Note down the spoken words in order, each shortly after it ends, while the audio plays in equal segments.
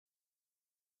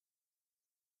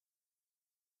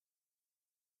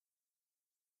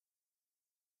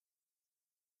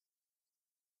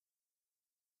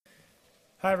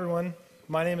Hi, everyone.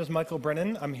 My name is Michael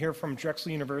Brennan. I'm here from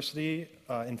Drexel University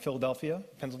in Philadelphia,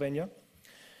 Pennsylvania.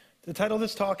 The title of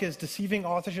this talk is Deceiving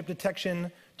Authorship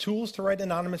Detection, Tools to Write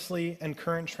Anonymously and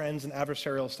Current Trends in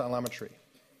Adversarial Stylometry.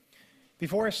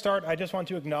 Before I start, I just want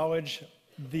to acknowledge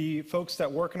the folks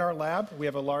that work in our lab. We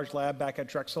have a large lab back at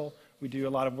Drexel. We do a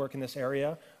lot of work in this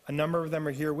area. A number of them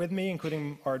are here with me,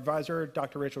 including our advisor,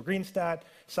 Dr. Greenstadt,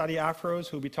 Sadi Afros,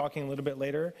 who will be talking a little bit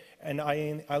later, and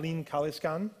Eileen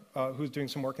Kaliskan, who's doing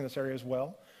some work in this area as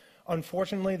well.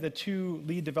 Unfortunately, the two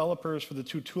lead developers for the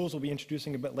two tools we'll be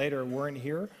introducing a bit later weren't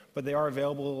here, but they are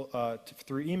available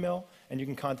through email, and you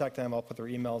can contact them. I'll put their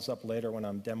emails up later when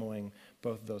I'm demoing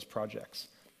both of those projects.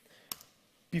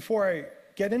 Before I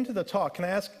get into the talk, can I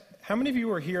ask, how many of you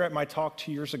were here at my talk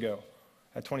 2 years ago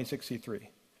at 26C3?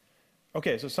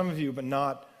 Okay, so some of you, but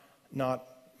not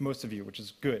most of you, which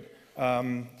is good. So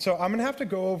I'm going to have to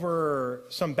go over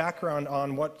some background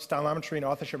on what stylometry and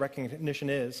authorship recognition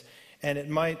is, and it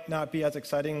might not be as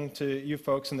exciting to you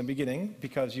folks in the beginning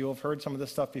because you'll have heard some of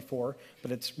this stuff before,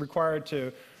 but it's required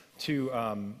to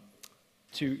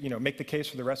make the case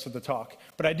for the rest of the talk.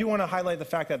 But I do want to highlight the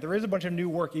fact that there is a bunch of new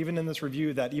work even in this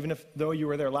review that though you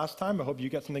were there last time, I hope you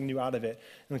get something new out of it,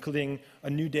 including a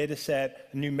new data set,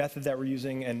 a new method that we're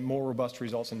using, and more robust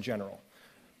results in general.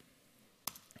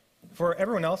 For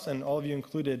everyone else, and all of you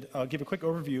included, I'll give a quick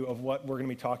overview of what we're going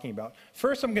to be talking about.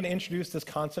 First, I'm going to introduce this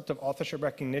concept of authorship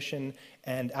recognition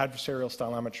and adversarial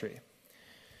stylometry.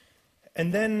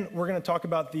 And then we're going to talk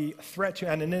about the threat to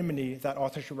anonymity that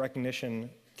authorship recognition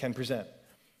can present.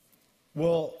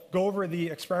 We'll go over the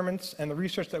experiments and the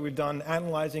research that we've done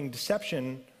analyzing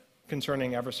deception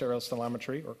concerning adversarial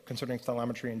stylometry, or concerning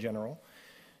stylometry in general.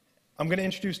 I'm going to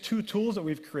introduce two tools that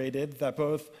we've created that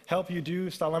both help you do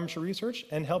stylometry research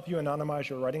and help you anonymize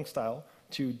your writing style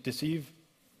to deceive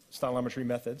stylometry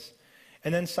methods.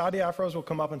 And then Sadi Afros will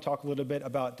come up and talk a little bit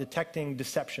about detecting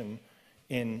deception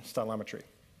in stylometry.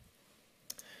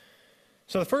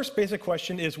 So the first basic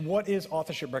question is, what is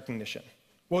authorship recognition?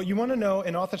 Well, you want to know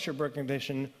in authorship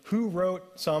recognition who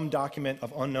wrote some document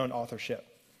of unknown authorship.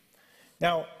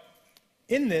 Now,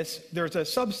 in this, there's a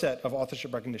subset of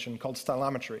authorship recognition called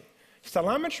stylometry.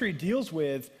 Stylometry deals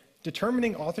with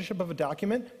determining authorship of a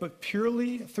document, but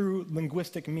purely through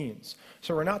linguistic means.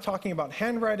 So we're not talking about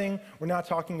handwriting, we're not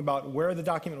talking about where the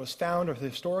document was found or the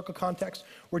historical context.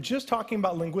 We're just talking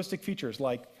about linguistic features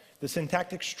like the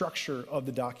syntactic structure of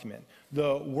the document,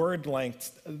 the word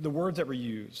lengths, the words that were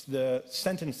used, the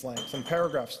sentence lengths and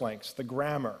paragraphs lengths, the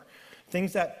grammar,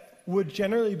 things that would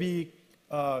generally be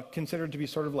considered to be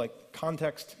sort of like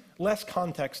less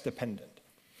context dependent.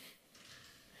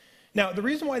 Now, the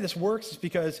reason why this works is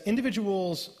because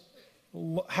individuals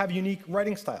have unique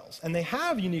writing styles, and they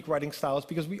have unique writing styles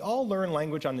because we all learn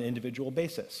language on an individual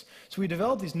basis. So we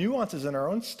develop these nuances in our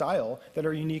own style that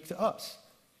are unique to us.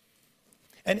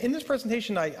 And in this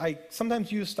presentation, I sometimes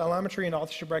use stylometry and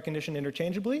authorship recognition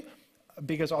interchangeably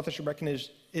because authorship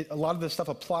recognition, a lot of this stuff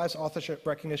applies to authorship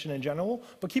recognition in general,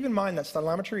 but keep in mind that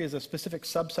stylometry is a specific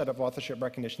subset of authorship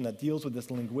recognition that deals with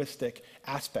this linguistic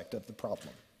aspect of the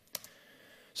problem.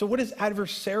 So what is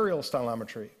adversarial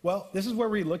stylometry? Well, this is where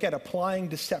we look at applying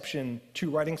deception to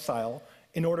writing style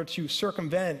in order to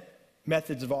circumvent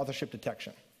methods of authorship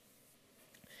detection.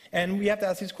 And we have to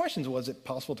ask these questions. Was it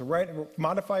possible to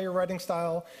modify your writing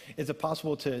style? Is it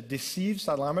possible to deceive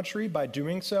stylometry by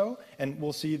doing so? And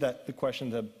we'll see that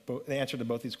the answer to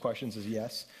both these questions is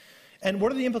yes. And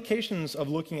what are the implications of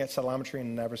looking at stylometry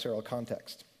in an adversarial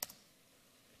context?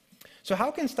 So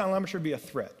how can stylometry be a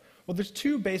threat? Well, there's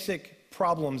two basic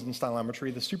problems in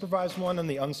stylometry, the supervised one and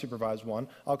the unsupervised one.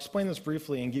 I'll explain this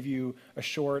briefly and give you a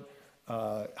short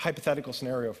hypothetical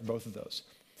scenario for both of those.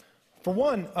 For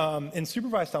one, in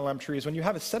supervised stylometry is when you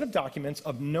have a set of documents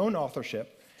of known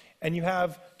authorship and you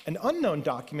have an unknown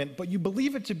document, but you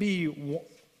believe it to be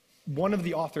one of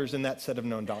the authors in that set of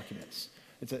known documents.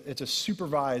 It's a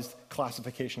supervised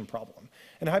classification problem.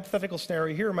 And a hypothetical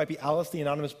scenario here might be Alice, the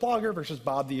anonymous blogger, versus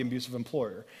Bob, the abusive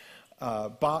employer.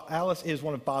 Alice is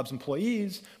one of Bob's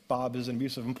employees. Bob is an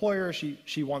abusive employer.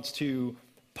 She wants to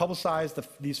publicize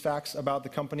these facts about the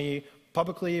company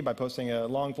publicly by posting a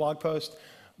long blog post.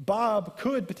 Bob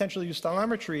could potentially use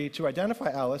stylometry to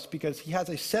identify Alice because he has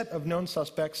a set of known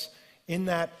suspects in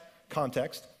that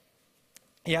context.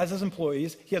 He has his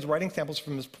employees, he has writing samples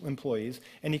from his employees,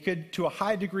 and he could, to a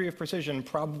high degree of precision,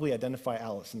 probably identify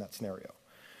Alice in that scenario.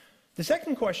 The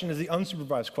second question is the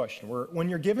unsupervised question, where when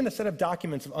you're given a set of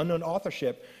documents of unknown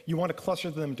authorship, you want to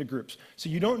cluster them into groups. So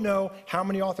you don't know how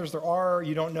many authors there are,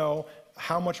 you don't know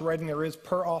how much writing there is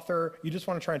per author, you just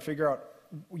want to try and figure out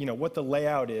what the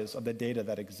layout is of the data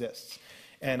that exists.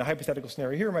 And a hypothetical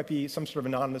scenario here might be some sort of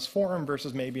anonymous forum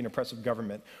versus maybe an oppressive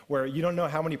government, where you don't know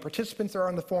how many participants there are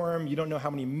on the forum, you don't know how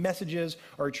many messages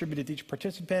are attributed to each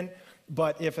participant,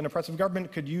 but if an oppressive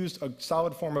government could use a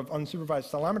solid form of unsupervised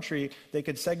stylometry, they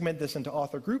could segment this into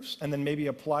author groups and then maybe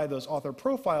apply those author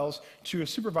profiles to a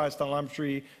supervised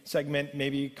stylometry segment,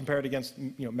 maybe compared against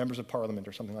members of parliament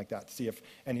or something like that, to see if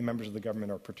any members of the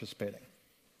government are participating.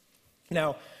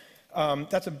 Now,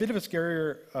 that's a bit of a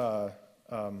scarier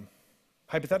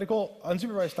hypothetical.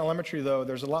 Unsupervised stylometry, though,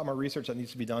 there's a lot more research that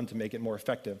needs to be done to make it more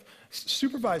effective.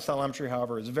 Supervised stylometry,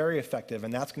 however, is very effective,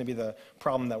 and that's going to be the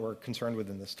problem that we're concerned with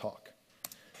in this talk.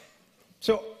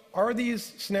 So are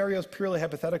these scenarios purely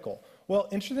hypothetical? Well,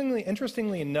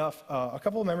 interestingly enough, a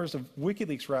couple of members of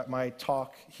WikiLeaks were at my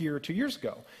talk here 2 years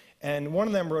ago. And one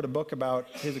of them wrote a book about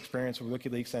his experience with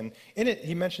WikiLeaks, and in it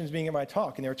he mentions being at my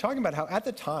talk. And they were talking about how at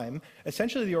the time,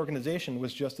 essentially the organization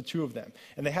was just the two of them.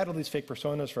 And they had all these fake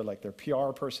personas for like their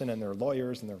PR person and their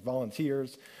lawyers and their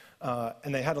volunteers.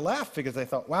 And they had to laugh because they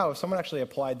thought, wow, if someone actually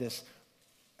applied this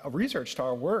research to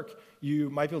our work, you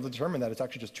might be able to determine that it's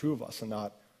actually just two of us and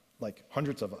not like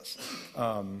hundreds of us.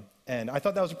 And I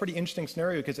thought that was a pretty interesting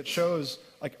scenario because it shows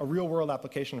like a real world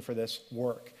application for this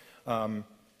work.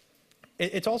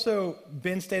 It's also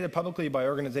been stated publicly by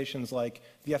organizations like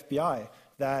the FBI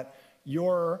that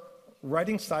your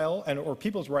writing style or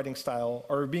people's writing style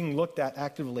are being looked at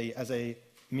actively as a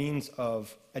means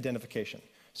of identification.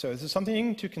 So this is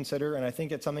something to consider, and I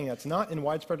think it's something that's not in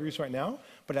widespread use right now,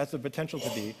 but has the potential to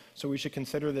be. So we should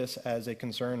consider this as a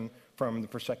concern from the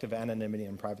perspective of anonymity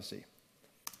and privacy.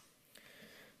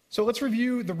 So let's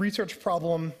review the research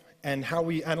problem and how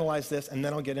we analyze this, and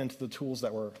then I'll get into the tools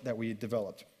that we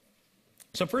developed.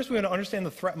 So first we want to understand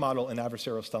the threat model in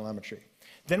adversarial stylometry.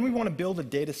 Then we want to build a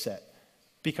data set,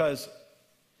 because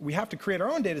we have to create our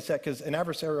own data set, because an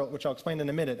adversarial, which I'll explain in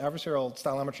a minute, adversarial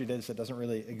stylometry data set doesn't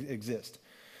really exist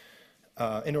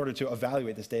in order to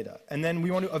evaluate this data. And then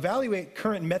we want to evaluate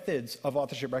current methods of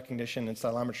authorship recognition and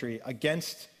stylometry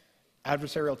against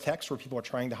adversarial texts where people are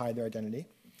trying to hide their identity,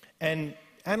 and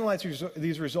analyze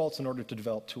these results in order to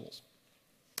develop tools.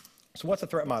 So what's the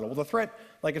threat model? Well, the threat,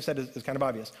 like I said, is kind of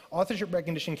obvious. Authorship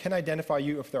recognition can identify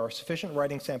you if there are sufficient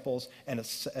writing samples and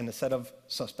a set of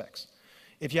suspects.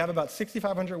 If you have about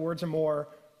 6,500 words or more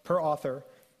per author,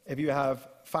 if you have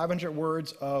 500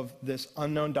 words of this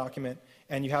unknown document,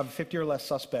 and you have 50 or less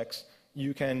suspects,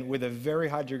 you can, with a very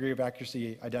high degree of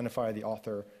accuracy, identify the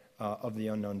author of the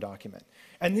unknown document.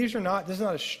 And this is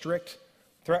not a strict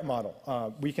threat model.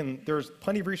 There's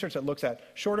plenty of research that looks at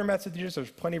shorter messages.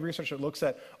 There's plenty of research that looks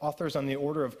at authors on the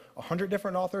order of 100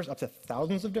 different authors, up to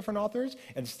thousands of different authors,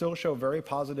 and still show very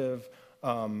positive,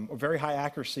 very high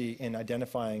accuracy in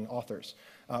identifying authors.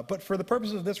 But for the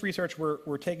purposes of this research,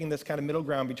 we're taking this kind of middle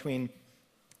ground between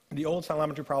the old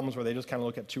stylometry problems where they just kind of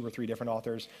look at 2 or 3 different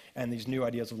authors, and these new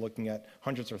ideas of looking at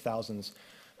hundreds or thousands.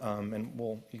 And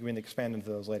you can expand into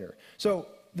those later. So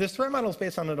this threat model is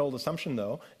based on an old assumption,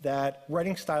 though, that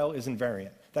writing style is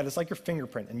invariant, that it's like your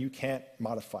fingerprint and you can't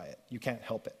modify it, you can't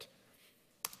help it.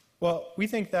 Well, we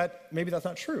think that maybe that's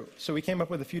not true, so we came up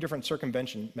with a few different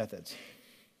circumvention methods.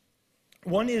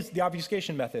 One is the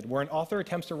obfuscation method, where an author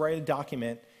attempts to write a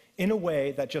document in a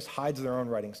way that just hides their own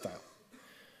writing style.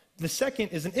 The second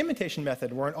is an imitation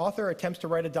method, where an author attempts to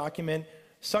write a document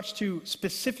such to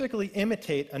specifically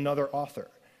imitate another author.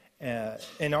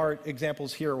 In our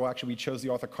examples here, we chose the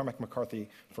author Cormac McCarthy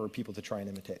for people to try and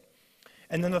imitate.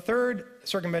 And then the third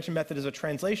circumvention method is a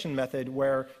translation method,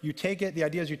 where the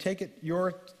idea is you take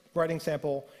your writing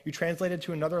sample, you translate it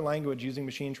to another language using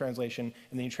machine translation,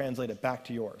 and then you translate it back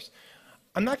to yours.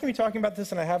 I'm not going to be talking about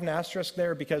this, and I have an asterisk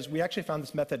there because we actually found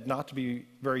this method not to be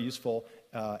very useful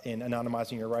in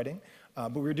anonymizing your writing.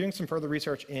 But we were doing some further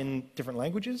research in different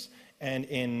languages and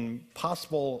in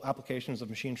possible applications of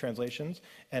machine translations.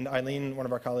 And Eileen, one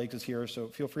of our colleagues, is here, so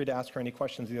feel free to ask her any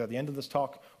questions either at the end of this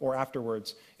talk or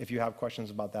afterwards if you have questions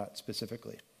about that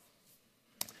specifically.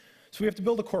 So we have to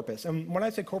build a corpus. And when I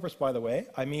say corpus, by the way,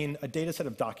 I mean a data set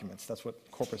of documents. That's what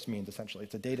corpus means, essentially.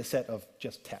 It's a data set of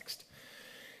just text.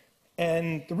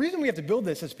 And the reason we have to build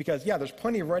this is because, yeah, there's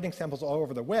plenty of writing samples all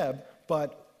over the web,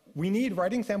 but we need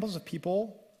writing samples of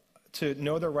people to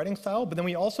know their writing style, but then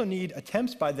we also need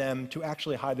attempts by them to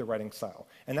actually hide their writing style,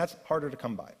 and that's harder to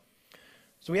come by.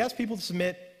 So we ask people to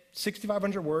submit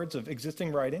 6,500 words of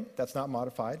existing writing that's not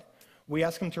modified. We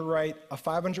ask them to write a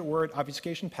 500-word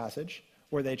obfuscation passage,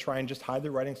 where they try and just hide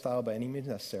their writing style by any means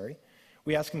necessary.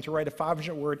 We ask them to write a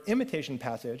 500-word imitation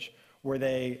passage, where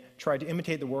they try to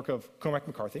imitate the work of Cormac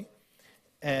McCarthy.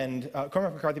 And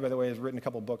Cormac McCarthy, by the way, has written a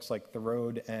couple books like The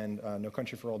Road and No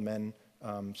Country for Old Men,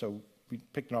 so we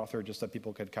picked an author just that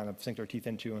people could kind of sink their teeth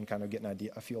into and kind of get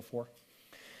a feel for.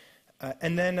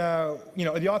 And then,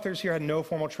 the authors here had no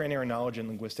formal training or knowledge in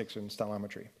linguistics or in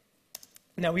stylometry.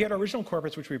 Now, we had our original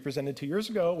corpus, which we presented 2 years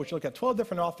ago, which looked at 12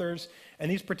 different authors,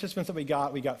 and these participants that we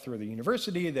got through the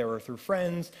university, they were through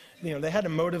friends. They had a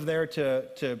motive there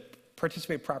to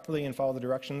participate properly and follow the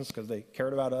directions because they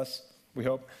cared about us, we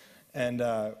hope. And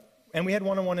we had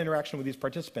one-on-one interaction with these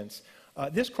participants.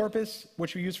 This corpus,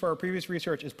 which we used for our previous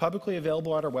research, is publicly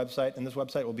available at our website, and this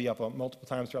website will be up multiple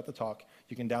times throughout the talk.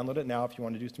 You can download it now if you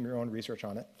want to do some of your own research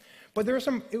on it. But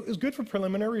it was good for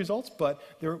preliminary results, but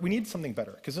we needed something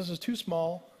better, because this was too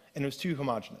small and it was too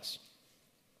homogeneous.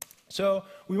 So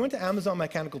we went to Amazon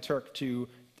Mechanical Turk to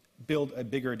build a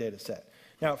bigger data set.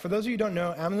 Now, for those of you who don't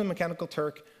know, Amazon Mechanical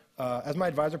Turk, as my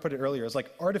advisor put it earlier, is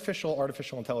like artificial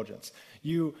intelligence.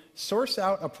 You source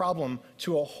out a problem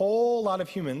to a whole lot of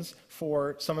humans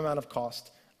for some amount of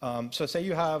cost. So say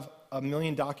you have a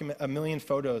million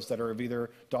photos that are of either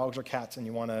dogs or cats, and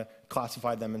you want to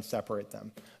classify them and separate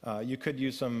them. You could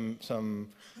use some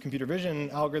computer vision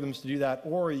algorithms to do that,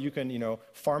 or you can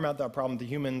farm out that problem to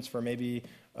humans for maybe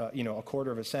a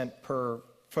quarter of a cent per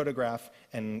photograph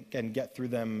and get through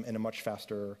them in a much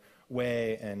faster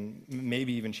way, and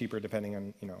maybe even cheaper depending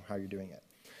on how you're doing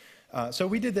it. So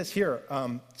we did this here.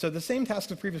 So the same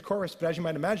task as the previous course, but as you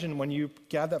might imagine, when you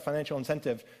have that financial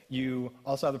incentive, you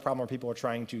also have the problem where people are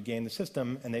trying to game the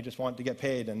system and they just want to get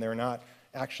paid and they're not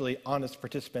actually honest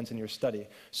participants in your study.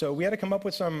 So we had to come up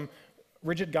with some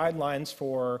rigid guidelines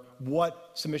for what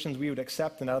submissions we would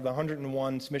accept, and out of the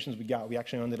 101 submissions we got, we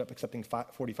actually ended up accepting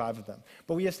 45 of them.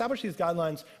 But we established these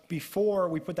guidelines before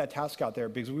we put that task out there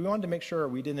because we wanted to make sure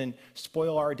we didn't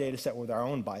spoil our data set with our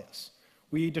own bias.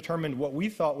 We determined what we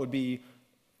thought would be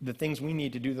the things we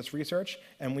need to do this research,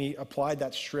 and we applied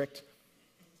that strict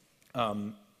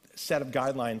set of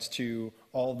guidelines to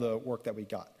all the work that we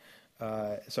got.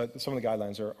 So some of the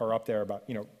guidelines are up there about,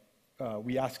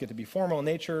 we ask it to be formal in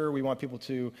nature. We want people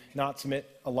to not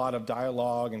submit a lot of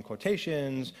dialogue and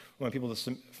quotations. We want people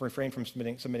to refrain from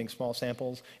submitting small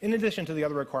samples, in addition to the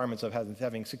other requirements of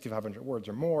having 6,500 words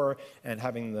or more and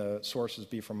having the sources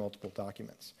be from multiple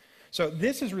documents. So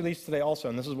this is released today also,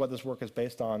 and this is what this work is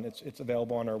based on. It's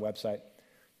available on our website.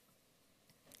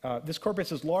 This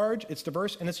corpus is large, it's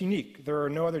diverse, and it's unique. There are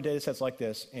no other data sets like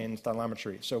this in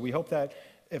stylometry. So we hope that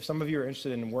if some of you are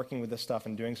interested in working with this stuff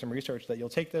and doing some research, that you'll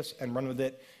take this and run with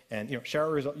it and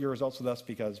share your results with us,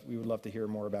 because we would love to hear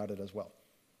more about it as well.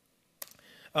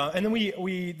 And then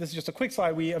this is just a quick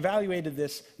slide, we evaluated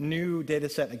this new data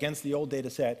set against the old data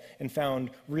set and found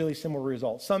really similar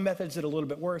results. Some methods did a little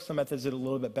bit worse, some methods did a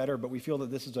little bit better, but we feel that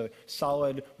this is a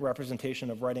solid representation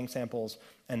of writing samples,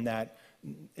 and that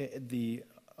the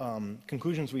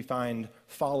conclusions we find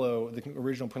follow the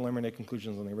original preliminary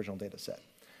conclusions on the original data set.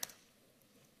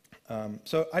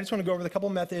 So I just want to go over the couple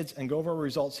of methods and go over our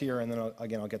results here, and then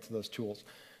I'll get to those tools.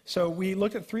 So we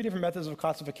looked at 3 different methods of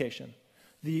classification.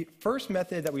 The first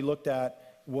method that we looked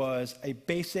at was a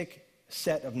basic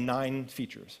set of 9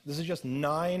 features. This is just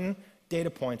 9 data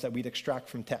points that we'd extract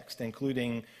from text,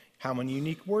 including how many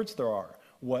unique words there are,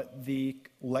 what the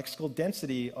lexical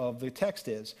density of the text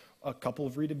is, a couple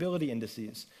of readability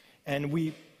indices. And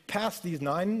we passed these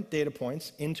 9 data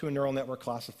points into a neural network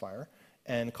classifier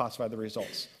and classified the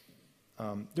results.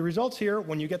 The results here,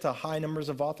 when you get to high numbers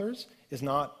of authors, is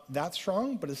not that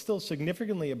strong, but it's still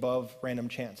significantly above random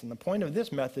chance. And the point of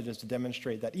this method is to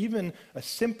demonstrate that even a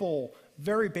simple,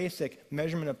 very basic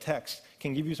measurement of text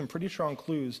can give you some pretty strong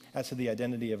clues as to the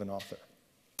identity of an author.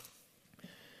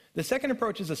 The second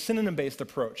approach is a synonym-based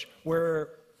approach, where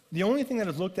the only thing that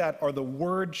is looked at are the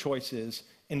word choices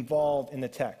involved in the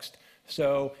text.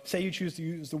 So say you choose to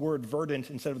use the word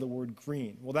verdant instead of the word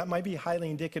green. Well, that might be highly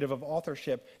indicative of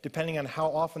authorship depending on how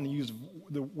often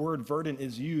the word verdant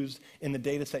is used in the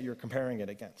data set you're comparing it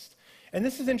against. And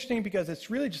this is interesting because it's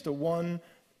really just a one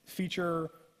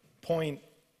feature point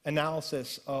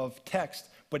analysis of text,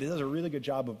 but it does a really good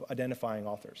job of identifying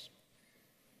authors.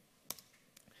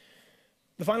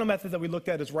 The final method that we looked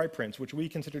at is right prints, which we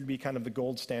consider to be kind of the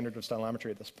gold standard of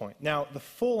stylometry at this point. Now, the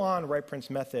full-on right prints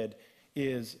method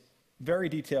is very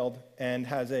detailed and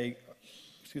has a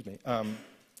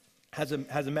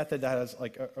method that has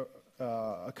like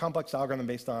a complex algorithm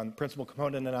based on principal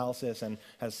component analysis and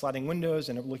has sliding windows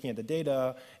and looking at the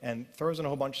data and throws in a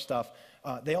whole bunch of stuff.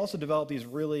 They also develop these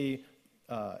really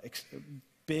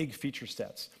big feature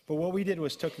sets. But what we did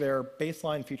was took their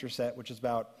baseline feature set, which is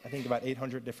about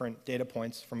 800 different data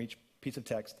points from each piece of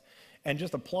text, and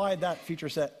just applied that feature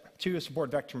set to a support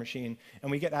vector machine,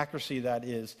 and we get accuracy that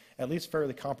is at least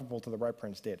fairly comparable to the right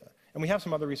prints data. And we have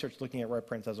some other research looking at right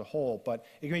prints as a whole, but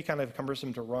it can be kind of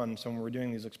cumbersome to run. So when we're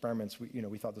doing these experiments,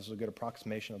 we thought this was a good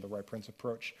approximation of the right prints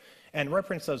approach. And right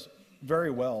prints does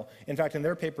very well. In fact, in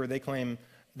their paper, they claim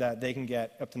that they can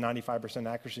get up to 95%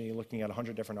 accuracy looking at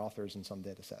 100 different authors in some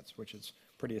data sets, which is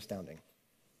pretty astounding.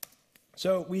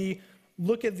 So we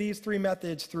look at these 3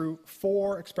 methods through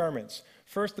 4 experiments.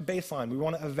 First, the baseline. We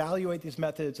want to evaluate these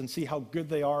methods and see how good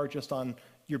they are just on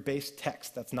your base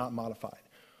text that's not modified.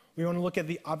 We want to look at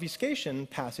the obfuscation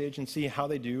passage and see how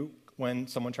they do when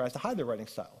someone tries to hide their writing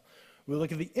style. We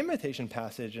look at the imitation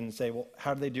passage and say, well,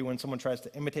 how do they do when someone tries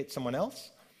to imitate someone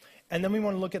else? And then we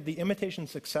want to look at the imitation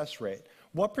success rate.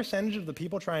 What percentage of the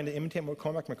people trying to imitate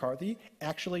Cormac McCarthy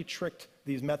actually tricked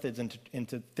these methods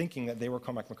into thinking that they were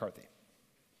Cormac McCarthy?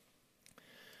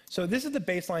 So this is the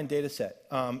baseline data set.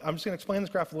 I'm just going to explain this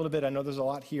graph a little bit. I know there's a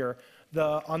lot here.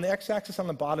 On the x-axis on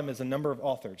the bottom is the number of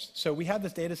authors. So we have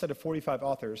this data set of 45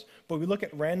 authors, but we look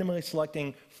at randomly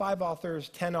selecting 5 authors,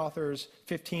 10 authors,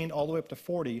 15, all the way up to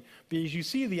 40, because you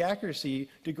see the accuracy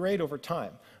degrade over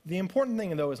time. The important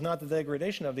thing, though, is not the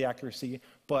degradation of the accuracy,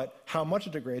 but how much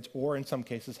it degrades, or in some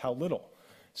cases, how little.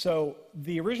 So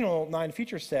the original 9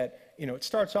 feature set, it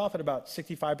starts off at about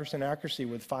 65% accuracy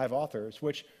with 5 authors,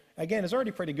 which again, is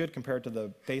already pretty good compared to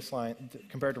the baseline,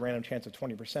 compared to random chance of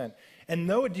 20%. And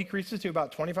though it decreases to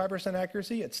about 25%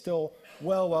 accuracy, it's still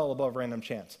well above random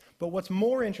chance. But what's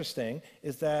more interesting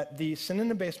is that the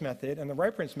synonym-based method and the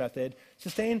right prints method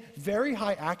sustain very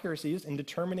high accuracies in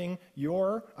determining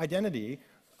your identity,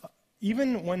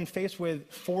 even when faced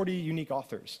with 40 unique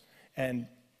authors. And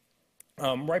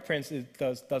right prints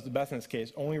does the best in this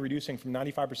case, only reducing from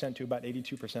 95% to about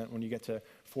 82% when you get to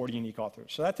 40 unique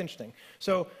authors. So that's interesting.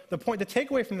 So the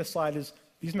takeaway from this slide is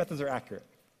these methods are accurate,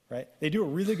 right? They do a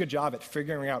really good job at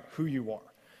figuring out who you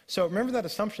are. So remember that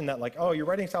assumption that like, oh, your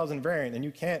writing style is invariant and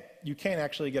you can't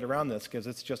actually get around this because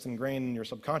it's just ingrained in your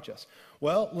subconscious.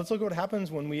 Well, let's look at what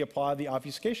happens when we apply the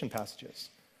obfuscation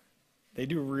passages. They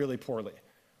do really poorly.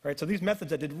 Right, so these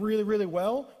methods that did really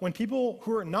well, when people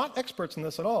who are not experts in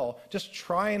this at all just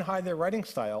try and hide their writing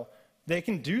style, they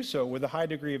can do so with a high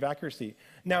degree of accuracy.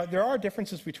 Now, there are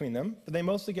differences between them, but they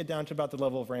mostly get down to about the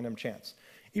level of random chance.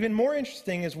 Even more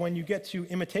interesting is when you get to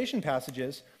imitation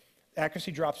passages,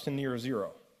 accuracy drops to near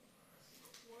 0.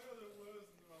 Why are they worse than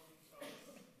random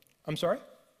chance? I'm sorry?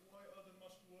 Why are they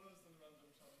much worse than random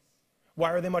chance?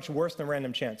 Why are they much worse than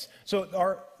random chance? So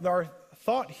our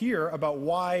thought here about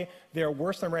why they're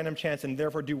worse than random chance and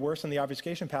therefore do worse than the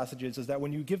obfuscation passages is that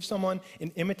when you give someone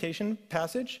an imitation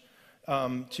passage They were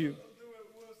worse than the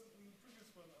previous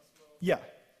one as well.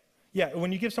 Yeah,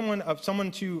 when you give someone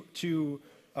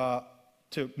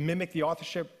to mimic the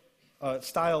authorship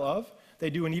style of, they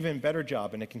do an even better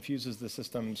job, and it confuses the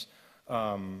systems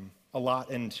a lot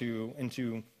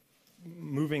into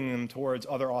moving them towards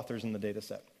other authors in the data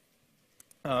set.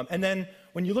 And then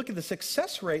when you look at the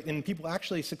success rate in people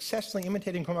actually successfully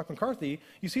imitating Cormac McCarthy,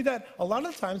 you see that a lot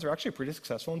of the times they're actually pretty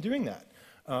successful in doing that.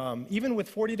 Even with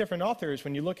 40 different authors,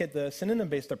 when you look at the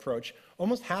synonym-based approach,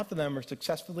 almost half of them are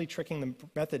successfully tricking the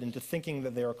method into thinking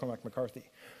that they are Cormac McCarthy.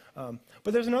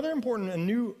 But there's another important and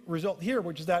new result here,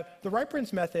 which is that the right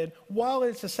prints method, while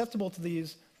it's susceptible to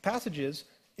these passages,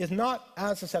 is not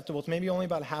as susceptible. It's maybe only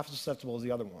about half as susceptible as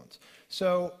the other ones.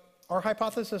 So our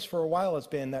hypothesis for a while has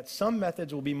been that some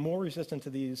methods will be more resistant to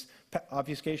these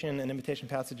obfuscation and imitation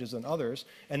passages than others,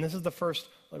 and this is the first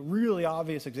really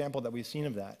obvious example that we've seen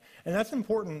of that. And that's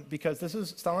important because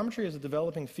stylometry is a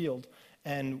developing field,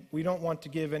 and we don't want to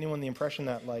give anyone the impression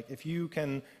that like if you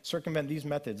can circumvent these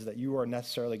methods that you are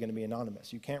necessarily going to be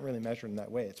anonymous. You can't really measure it in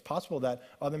that way. It's possible that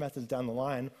other methods down the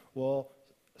line will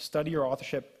study your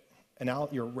authorship and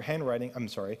your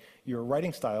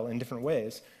writing style in different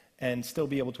ways and still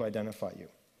be able to identify you.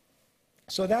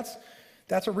 So that's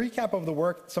a recap of the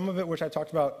work, some of it which I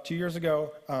talked about 2 years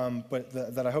ago, but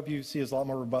that I hope you see is a lot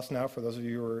more robust now for those of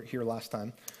you who were here last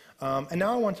time. And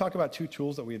now I want to talk about 2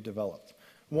 tools that we've developed.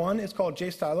 One is called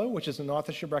Stylo, which is an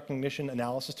authorship recognition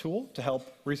analysis tool to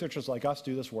help researchers like us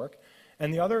do this work.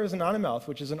 And the other is Anonymouth,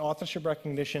 which is an authorship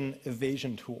recognition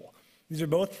evasion tool. These are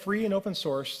both free and open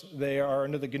source. They are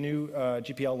under the GNU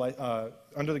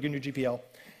GPL.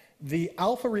 The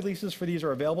alpha releases for these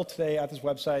are available today at this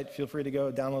website. Feel free to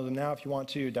go download them now if you want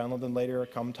to, download them later,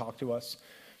 come talk to us.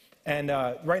 And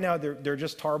right now, they're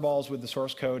just tarballs with the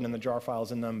source code and the jar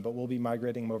files in them, but we'll be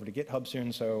migrating them over to GitHub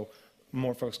soon, so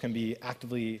more folks can be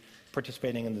actively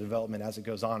participating in the development as it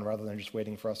goes on, rather than just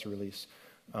waiting for us to release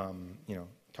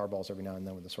tarballs every now and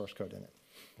then with the source code in it.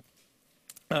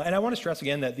 And I want to stress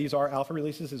again that these are alpha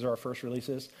releases. These are our first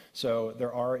releases, so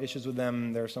there are issues with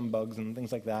them. There are some bugs and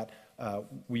things like that.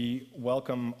 We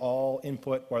welcome all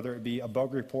input, whether it be a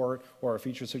bug report or a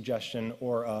feature suggestion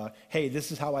or, hey,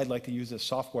 this is how I'd like to use this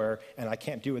software, and I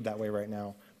can't do it that way right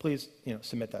now. Please,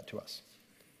 submit that to us.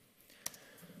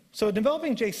 So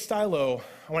developing Stylo,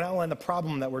 I want to outline the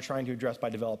problem that we're trying to address by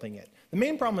developing it. The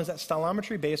main problem is that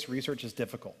stylometry-based research is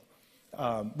difficult.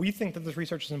 We think that this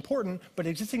research is important, but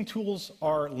existing tools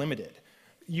are limited.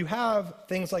 You have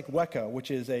things like Weka,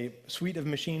 which is a suite of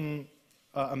machine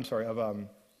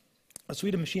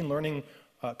learning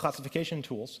classification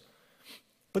tools.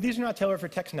 But these are not tailored for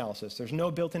text analysis. There's no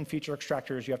built-in feature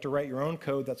extractors. You have to write your own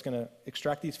code that's going to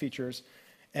extract these features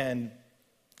and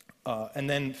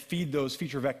then feed those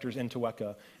feature vectors into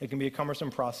Weka. It can be a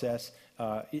cumbersome process.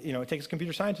 It takes a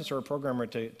computer scientist or a programmer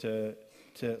to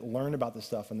learn about this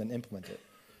stuff and then implement it.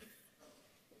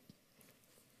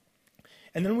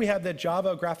 And then we have the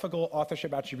Java Graphical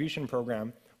Authorship Attribution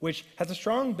Program, which has a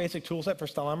strong basic toolset for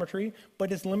stylometry,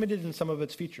 but is limited in some of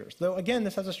its features. Though, again,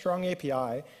 this has a strong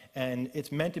API, and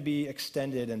it's meant to be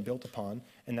extended and built upon,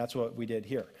 and that's what we did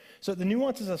here. So the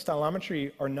nuances of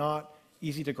stylometry are not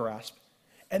easy to grasp,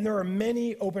 and there are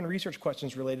many open research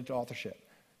questions related to authorship.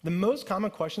 The most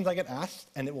common questions I get asked,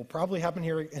 and it will probably happen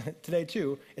here today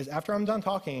too, is after I'm done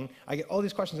talking, I get all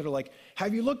these questions that are like,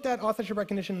 have you looked at authorship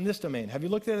recognition in this domain? Have you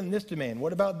looked at it in this domain?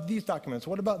 What about these documents?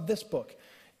 What about this book?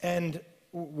 And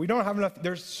we don't have enough,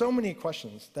 there's so many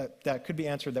questions that could be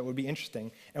answered that would be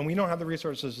interesting, and we don't have the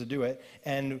resources to do it.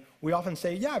 And we often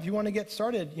say, yeah, if you want to get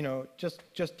started,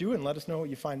 just do it and let us know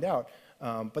what you find out.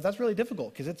 But that's really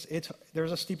difficult because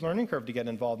there's a steep learning curve to get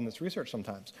involved in this research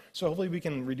sometimes. So hopefully we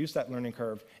can reduce that learning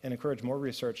curve and encourage more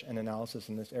research and analysis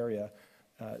in this area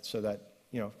so that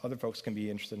other folks can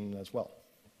be interested in it as well.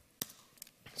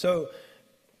 So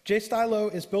Stylo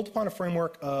is built upon a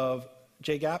framework of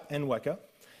JGAP and Weka.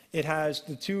 It has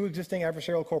the two existing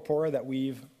adversarial corpora that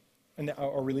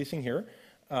are releasing here.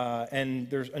 And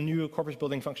there's a new corpus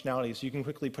building functionality, so you can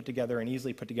quickly put together and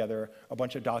easily put together a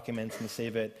bunch of documents and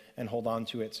save it and hold on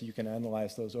to it so you can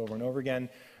analyze those over and over again.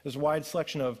 There's a wide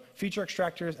selection of feature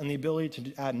extractors and the ability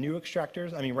to add new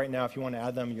extractors. I mean, right now, if you want to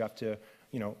add them, you have to,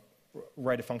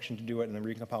 write a function to do it and then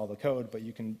recompile the code, but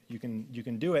you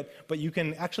can do it. But you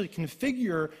can actually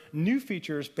configure new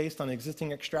features based on existing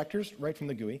extractors right from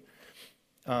the GUI.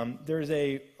 There's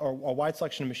a wide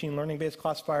selection of machine learning-based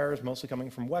classifiers, mostly coming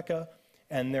from Weka.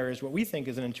 And there is what we think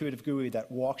is an intuitive GUI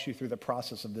that walks you through the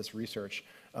process of this research,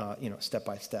 step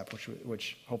by step,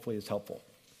 which hopefully is helpful.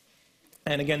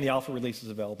 And again, the alpha release is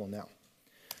available now.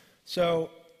 So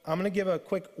I'm going to give a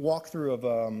quick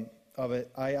walkthrough of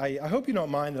it. I hope you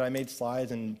don't mind that I made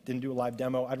slides and didn't do a live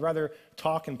demo. I'd rather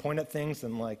talk and point at things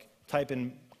than like type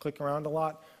and click around a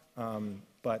lot.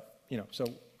 So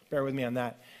bear with me on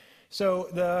that. So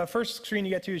the first screen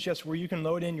you get to is just where you can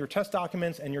load in your test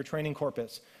documents and your training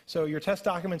corpus. So your test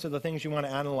documents are the things you want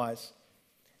to analyze.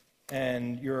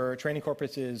 And your training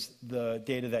corpus is the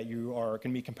data that you are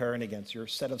going to be comparing against, your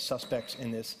set of suspects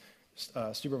in this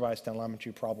supervised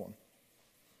stylometry problem.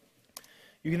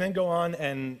 You can then go on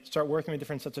and start working with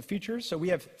different sets of features. So we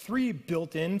have 3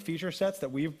 built-in feature sets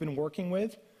that we've been working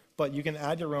with, but you can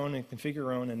add your own and configure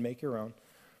your own and make your own.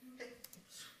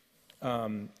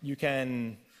 You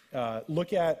can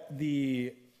look at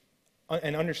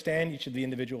and understand each of the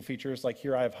individual features. Like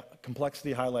here I have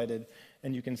complexity highlighted,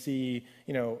 and you can see,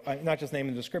 not just name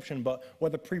and description, but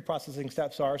what the pre-processing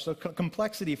steps are. So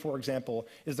complexity, for example,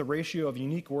 is the ratio of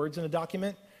unique words in a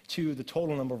document to the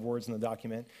total number of words in the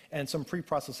document. And some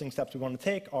pre-processing steps we want to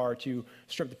take are to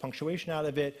strip the punctuation out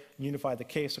of it, unify the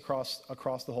case across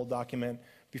the whole document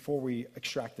before we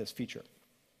extract this feature.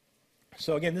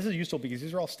 So again, this is useful because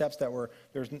these are all steps that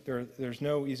there's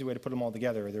no easy way to put them all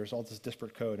together. There's all this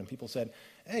disparate code, and people said,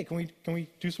 hey, can we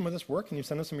do some of this work? Can you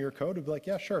send us some of your code? We'd be like,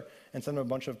 yeah, sure. And send them a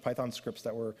bunch of Python scripts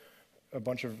that were a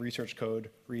bunch of research code,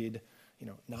 read,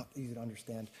 not easy to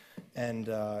understand. And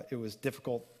it was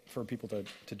difficult for people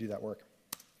to do that work.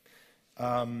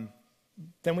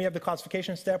 Then we have the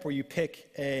classification step where you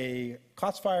pick a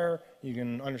classifier. You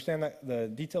can understand the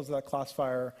details of that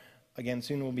classifier. Again,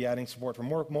 soon we'll be adding support for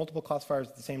multiple classifiers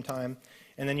at the same time,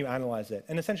 and then you analyze it.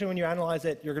 And essentially when you analyze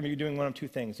it, you're going to be doing one of 2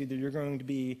 things. Either you're going to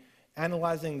be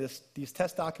analyzing these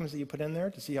test documents that you put in there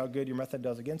to see how good your method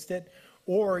does against it,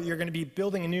 or you're going to be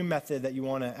building a new method that you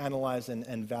want to analyze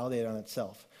and validate on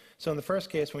itself. So in the first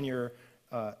case, when you're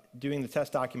doing the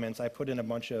test documents, I put in a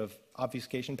bunch of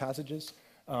obfuscation passages,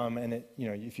 and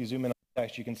if you zoom in on the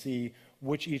text, you can see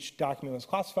which each document was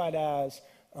classified as.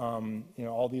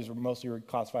 All these were mostly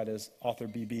classified as author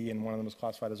BB, and one of them was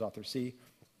classified as author C.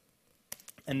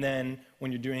 And then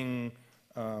when you're doing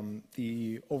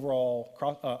the overall,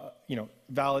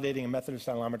 validating a method of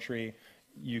stylometry,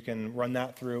 you can run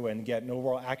that through and get an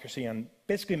overall accuracy on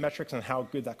basically metrics on how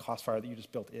good that classifier that you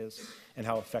just built is and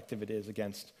how effective it is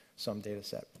against some data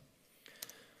set.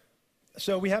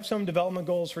 So we have some development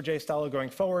goals for Stylo going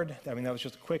forward. I mean, that was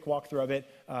just a quick walkthrough of it.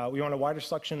 We want a wider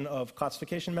selection of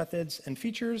classification methods and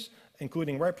features,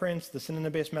 including right prints, the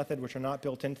synonym-based method, which are not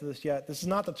built into this yet. This is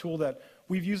not the tool that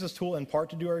we've used this tool in part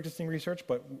to do our existing research,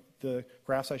 but the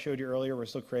graphs I showed you earlier were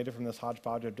still created from this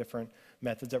hodgepodge of different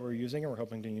methods that we're using, and we're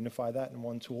hoping to unify that in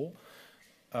one tool.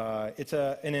 We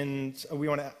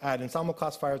want to add ensemble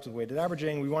classifiers with weighted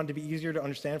averaging. We want it to be easier to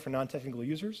understand for non-technical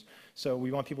users. So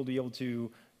we want people to be able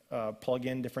to plug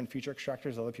in different feature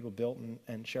extractors other people built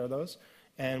and share those.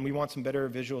 And we want some better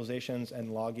visualizations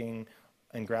and logging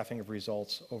and graphing of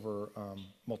results over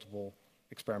multiple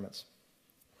experiments,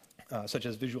 such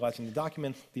as visualizing the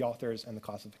documents, the authors, and the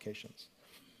classifications.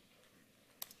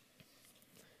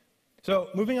 So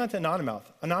moving on to Anonymouth.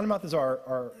 Anonymouth is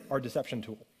our deception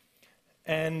tool.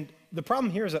 And the problem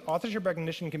here is that authorship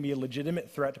recognition can be a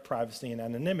legitimate threat to privacy and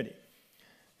anonymity.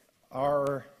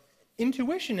 Our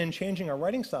intuition in changing our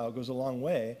writing style goes a long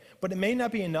way, but it may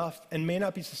not be enough and may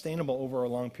not be sustainable over a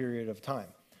long period of time.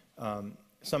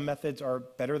 Some methods are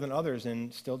better than others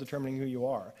in still determining who you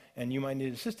are, and you might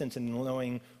need assistance in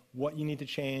knowing what you need to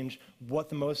change, what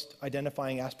the most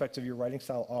identifying aspects of your writing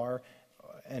style are,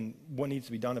 and what needs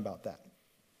to be done about that.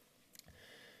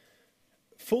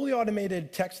 Fully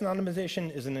automated text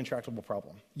anonymization is an intractable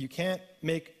problem. You can't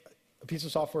make a piece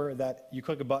of software that you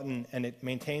click a button and it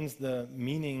maintains the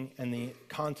meaning and the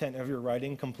content of your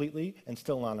writing completely and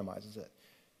still anonymizes it.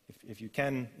 If you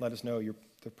can, let us know.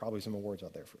 There's probably some awards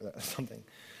out there for that, something.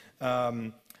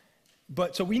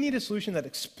 So we need a solution that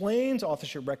explains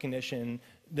authorship recognition,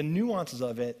 the nuances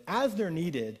of it, as they're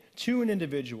needed to an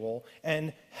individual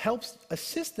and helps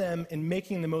assist them in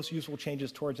making the most useful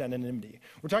changes towards anonymity.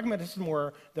 We're talking about a system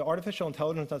where the artificial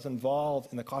intelligence that's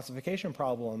involved in the classification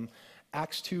problem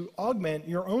acts to augment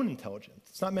your own intelligence.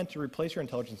 It's not meant to replace your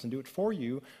intelligence and do it for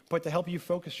you, but to help you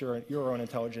focus your own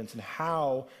intelligence and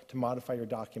how to modify your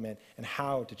document and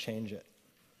how to change it.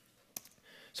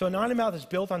 So Anonymouth is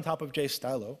built on top of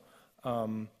Stylo. I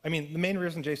mean, the main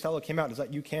reason Stylo came out is that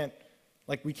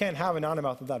we can't have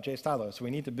Anonymouth without Stylo. So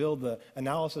we need to build the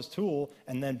analysis tool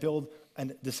and then build a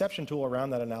deception tool around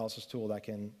that analysis tool that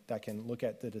can look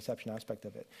at the deception aspect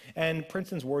of it. And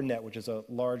Princeton's WordNet, which is a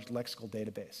large lexical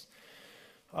database.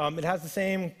 It has the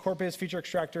same corpus, feature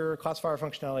extractor, classifier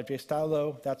functionality of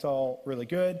Stylo. That's all really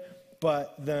good.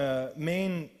 But the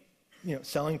main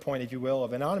selling point, if you will,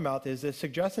 of Anonymouth is a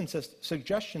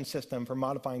suggestion system for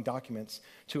modifying documents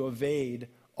to evade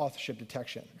authorship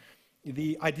detection.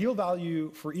 The ideal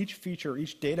value for each feature,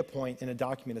 each data point in a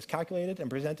document is calculated and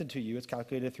presented to you. It's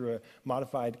calculated through a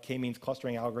modified k-means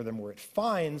clustering algorithm where it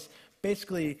finds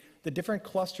basically the different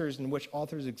clusters in which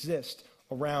authors exist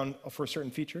around for certain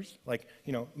features. Like,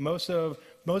 most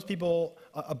people,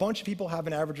 a bunch of people have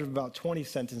an average of about 20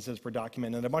 sentences per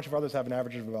document, and a bunch of others have an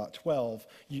average of about 12.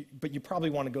 But you probably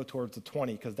want to go towards the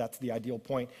 20 because that's the ideal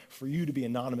point for you to be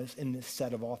anonymous in this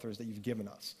set of authors that you've given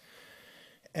us.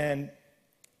 And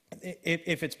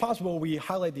if it's possible, we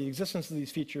highlight the existence of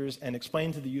these features and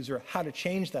explain to the user how to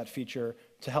change that feature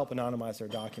to help anonymize their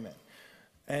document.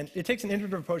 And it takes an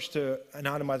iterative approach to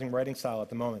anonymizing writing style at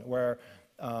the moment, where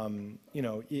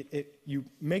you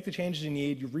make the changes you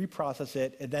need, you reprocess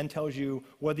it, it then tells you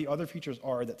what the other features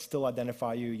are that still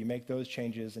identify you. You make those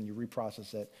changes and you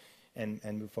reprocess it and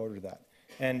move forward with that.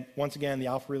 And once again, the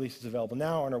alpha release is available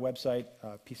now on our website,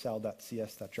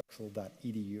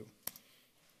 psal.cs.drexel.edu.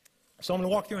 So I'm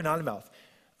going to walk through Anonymouth.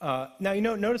 Now,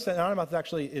 notice that Anonymouth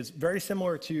actually is very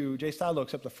similar to Stylo,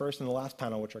 except the first and the last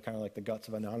panel, which are kind of like the guts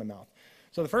of Anonymouth.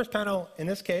 So the first panel, in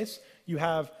this case, you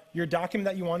have your document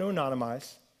that you want to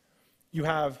anonymize. You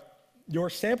have your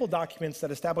sample documents that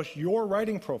establish your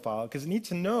writing profile, because it needs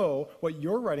to know what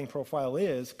your writing profile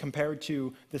is compared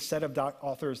to the set of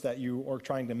authors that you are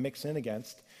trying to mix in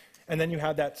against. And then you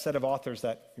have that set of authors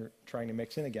that you're trying to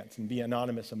mix in against and be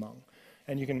anonymous among.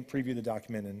 And you can preview the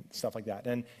document and stuff like that.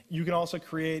 And you can also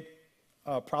create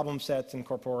problem sets and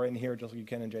incorporate in here just like you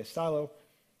can in Stylo.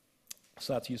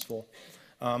 So that's useful.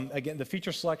 Again, the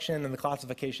feature selection and the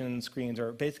classification screens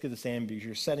are basically the same because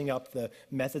you're setting up the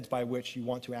methods by which you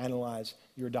want to analyze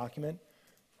your document.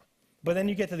 But then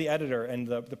you get to the editor and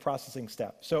the processing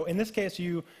step. So in this case,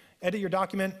 you edit your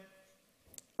document.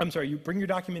 You bring your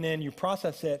document in, you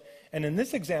process it, and in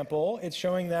this example, it's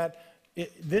showing that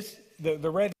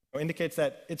the red indicates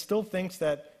that it still thinks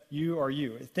that you are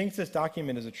you. It thinks this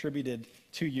document is attributed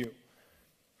to you.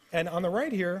 And on the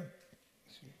right here,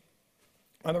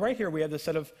 On the right here, we have this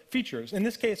set of features. In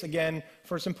this case, again,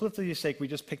 for simplicity's sake, we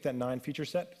just picked that 9 feature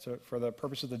set so for the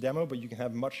purpose of the demo, but you can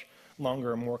have much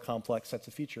longer and more complex sets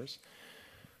of features.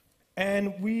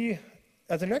 And we,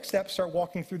 as a next step, start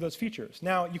walking through those features.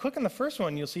 Now, you click on the first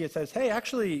one, you'll see it says, hey,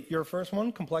 actually, your first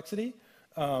one, complexity,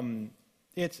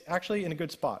 it's actually in a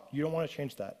good spot. You don't want to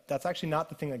change that. That's actually not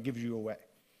the thing that gives you away.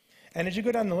 And as you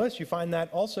go down the list, you find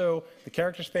that also the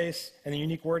character space and the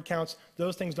unique word counts,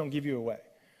 those things don't give you away.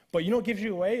 But you know what gives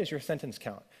you away is your sentence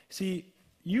count. See,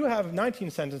 you have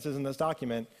 19 sentences in this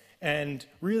document, and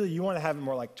really you want to have it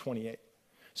more like 28.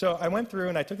 So I went through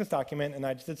and I took this document and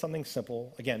I just did something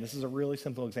simple. Again, this is a really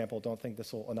simple example. Don't think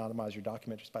this will anonymize your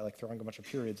document just by like throwing a bunch of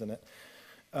periods in it.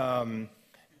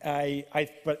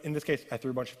 But in this case, I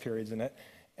threw a bunch of periods in it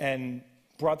and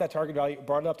brought that target value,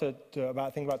 brought it up to about,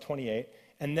 I think about 28,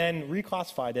 and then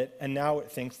reclassified it, and now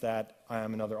it thinks that I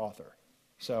am another author.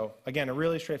 So again, a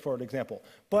really straightforward example.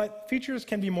 But features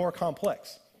can be more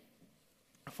complex.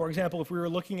 For example, if we were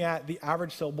looking at the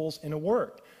average syllables in a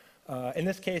word, in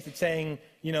this case, it's saying,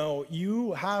 you know,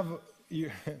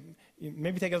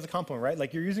 maybe take it as a compliment, right?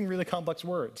 Like you're using really complex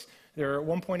words. There are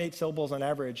 1.8 syllables on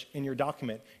average in your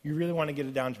document. You really want to get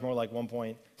it down to more like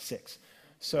 1.6.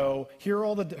 So here are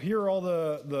all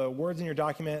the words in your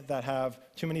document that have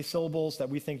too many syllables that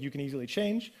we think you can easily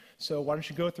change. So why don't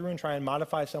you go through and try and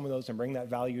modify some of those and bring that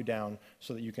value down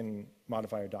so that you can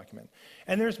modify your document.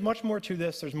 And there's much more to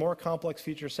this. There's more complex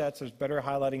feature sets. There's better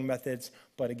highlighting methods.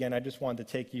 But again, I just wanted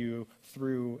to take you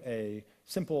through a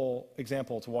simple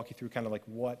example to walk you through kind of like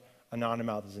what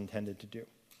Anonymouth is intended to do.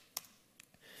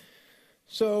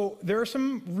 So there are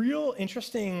some real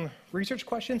interesting research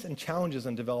questions and challenges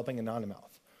in developing Anonymouth.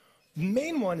 The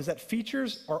main one is that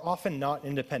features are often not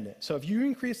independent. So if you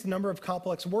increase the number of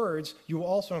complex words, you will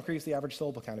also increase the average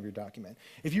syllable count of your document.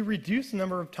 If you reduce the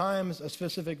number of times a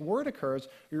specific word occurs,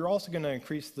 you're also going to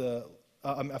increase the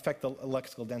affect the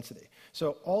lexical density.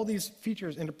 So all these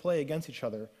features interplay against each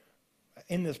other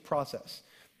in this process.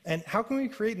 And how can we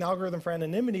create an algorithm for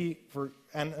anonymity for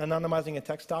anonymizing a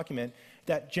text document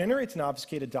that generates an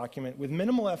obfuscated document with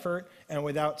minimal effort and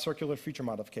without circular feature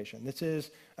modification? This is,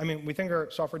 I mean, we think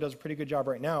our software does a pretty good job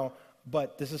right now,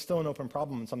 but this is still an open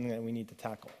problem and something that we need to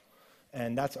tackle.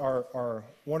 And that's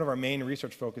one of our main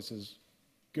research focuses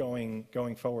going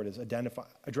forward is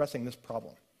addressing this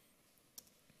problem.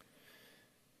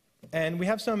 And we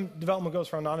have some development goals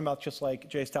for Anonymouth, just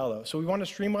like Stylo. So we want to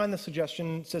streamline the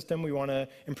suggestion system. We want to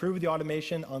improve the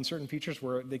automation on certain features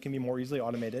where they can be more easily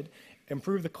automated.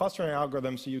 Improve the clustering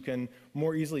algorithm so you can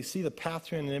more easily see the path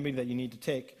to anonymity that you need to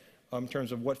take in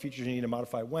terms of what features you need to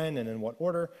modify when and in what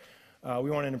order.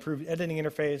 We want an improved editing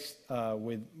interface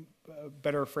with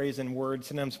better phrase and word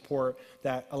synonym support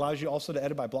that allows you also to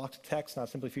edit by blocks of text, not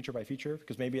simply feature by feature,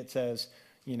 because maybe it says,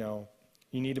 you know,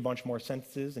 you need a bunch more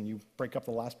sentences and you break up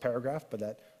the last paragraph, but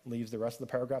that leaves the rest of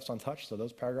the paragraphs untouched. So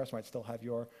those paragraphs might still have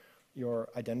your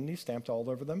identity stamped all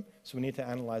over them. So we need to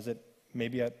analyze it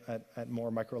maybe at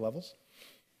more micro levels.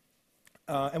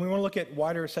 And we want to look at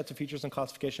wider sets of features and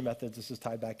classification methods. This is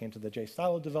tied back into the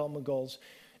Stylo development goals.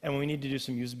 And we need to do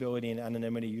some usability and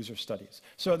anonymity user studies.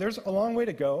 So there's a long way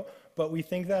to go, but we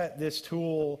think that this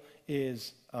tool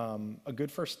is a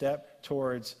good first step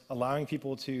towards allowing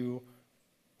people to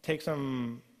take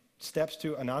some steps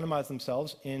to anonymize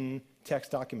themselves in text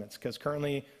documents, because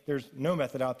currently there's no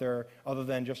method out there other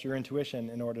than just your intuition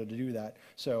in order to do that.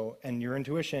 So, and your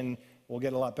intuition will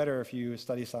get a lot better if you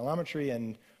study Stylometry,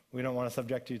 and we don't want to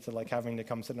subject you to like having to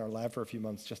come sit in our lab for a few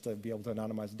months just to be able to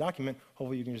anonymize a document.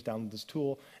 Hopefully you can just download this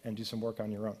tool and do some work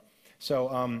on your own.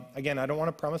 So again, I don't want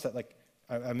to promise that, like,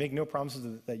 I make no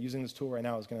promises that using this tool right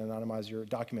now is going to anonymize your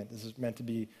document. This is meant to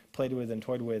be played with and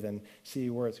toyed with and see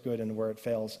where it's good and where it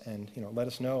fails, and let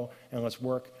us know, and let's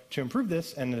work to improve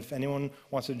this. And if anyone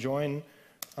wants to join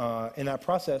in that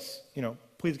process,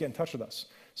 please get in touch with us.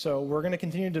 So we're going to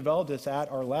continue to develop this at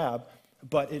our lab,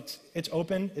 but it's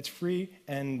open, it's free,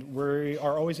 and we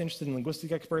are always interested in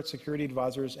linguistic experts, security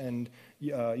advisors, and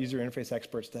user interface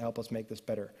experts to help us make this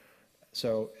better.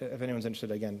 So if anyone's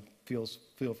interested, again, feel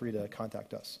free to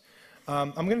contact us.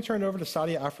 I'm going to turn it over to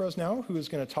Sadia Afros now, who is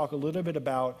going to talk a little bit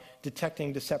about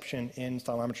detecting deception in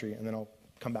Stylometry, and then I'll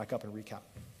come back up and recap.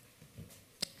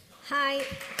 Hi.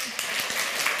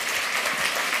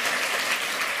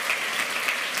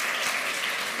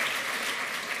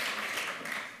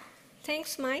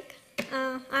 Thanks, Mike.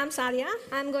 I'm Sadia.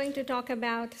 I'm going to talk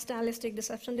about stylistic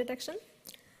deception detection.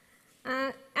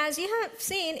 As you have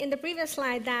seen in the previous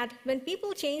slide, that when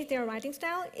people change their writing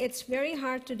style, it's very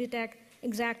hard to detect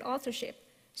exact authorship.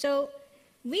 So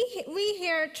we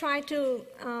here try to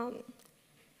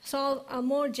solve a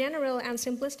more general and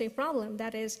simplistic problem.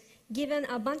 That is, given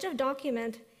a bunch of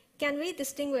document, can we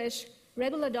distinguish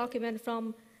regular document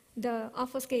from the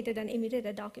obfuscated and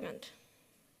imitated document?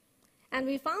 And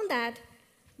we found that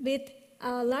with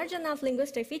a large enough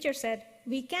linguistic feature set,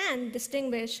 we can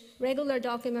distinguish regular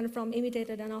document from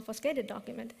imitated and obfuscated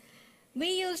document.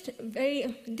 We used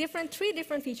three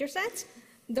different feature sets.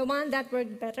 The one that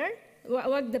worked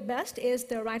the best is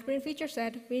the right brain feature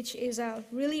set, which is a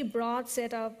really broad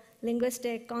set of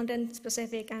linguistic,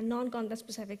 content-specific, and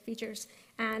non-content-specific features.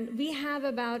 And we have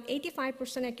about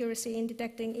 85% accuracy in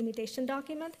detecting imitation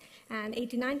document and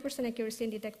 89% accuracy in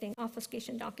detecting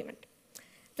obfuscation document.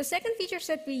 The second feature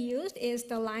set we used is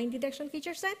the line detection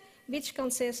feature set, which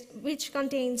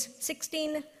contains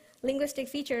 16 linguistic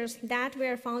features that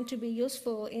were found to be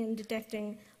useful in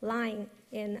detecting lying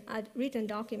in a written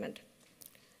document.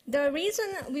 The reason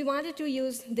we wanted to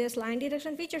use this line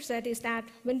detection feature set is that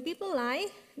when people lie,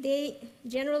 they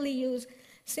generally use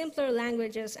simpler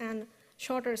languages and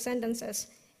shorter sentences.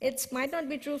 It might not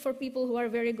be true for people who are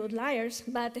very good liars,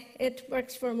 but it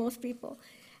works for most people.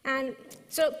 And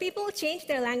so people change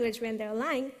their language when they're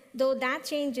lying, though that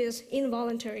change is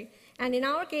involuntary. And in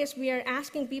our case, we are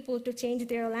asking people to change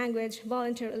their language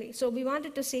voluntarily. So we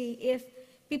wanted to see if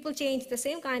people change the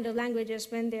same kind of languages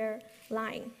when they're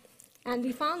lying. And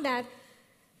we found that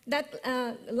the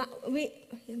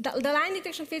line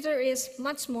detection feature is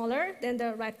much smaller than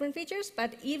the right brain features,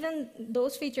 but even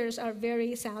those features are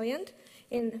very salient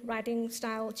in writing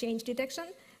style change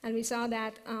detection. And we saw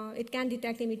that it can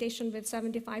detect imitation with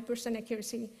 75%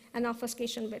 accuracy and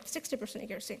obfuscation with 60%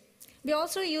 accuracy. We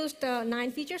also used the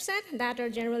 9 feature set that are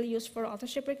generally used for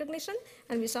authorship recognition,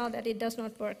 and we saw that it does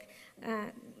not work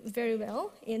very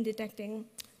well in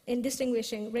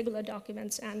distinguishing regular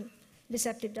documents and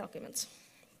deceptive documents.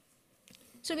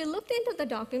 So we looked into the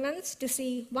documents to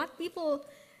see what people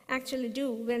actually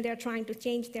do when they're trying to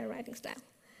change their writing style.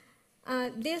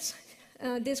 This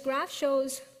graph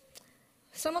shows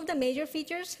some of the major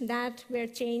features that were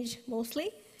changed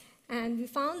mostly, and we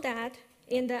found that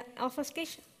in an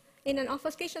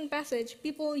obfuscation passage,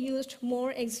 people used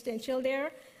more existential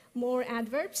there, more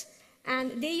adverbs,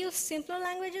 and they used simpler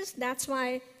languages. That's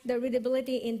why the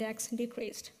readability index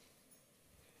decreased.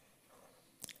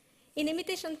 In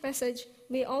imitation passage,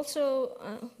 we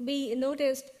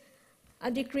noticed a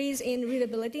decrease in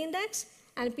readability index,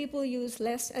 and people use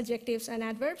less adjectives and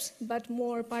adverbs, but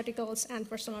more particles and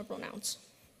personal pronouns.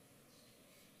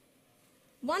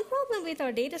 One problem with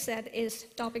our data set is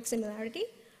topic similarity.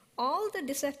 All the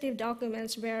deceptive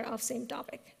documents were of same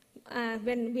topic.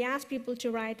 When we asked people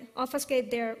to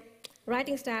obfuscate their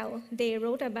writing style, they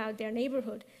wrote about their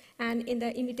neighborhood. And in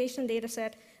the imitation data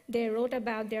set, they wrote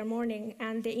about their morning,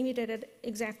 and they imitated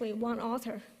exactly one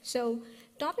author. So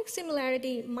topic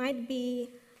similarity might be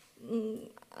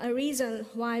a reason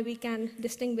why we can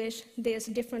distinguish this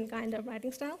different kind of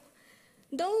writing style.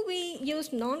 Though we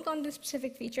used non-content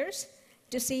specific features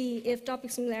to see if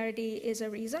topic similarity is a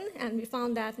reason, and we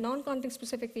found that non-content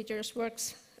specific features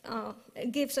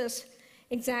gives us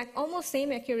almost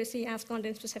same accuracy as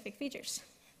content specific features.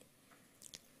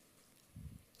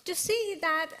 To see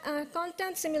that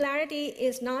content similarity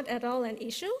is not at all an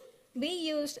issue, we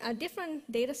used a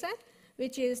different data set,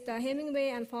 which is the Hemingway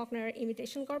and Faulkner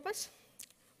imitation corpus.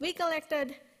 We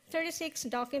collected 36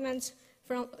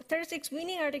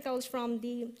 winning articles from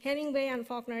the Hemingway and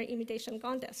Faulkner imitation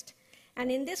contest. And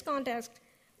in this contest,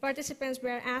 participants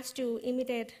were asked to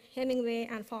imitate Hemingway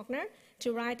and Faulkner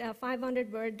to write a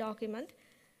 500-word document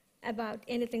about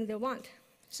anything they want.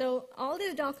 So all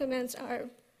these documents are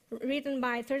written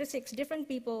by 36 different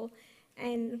people,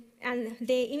 and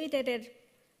they imitated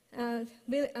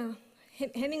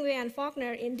Hemingway and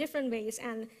Faulkner in different ways,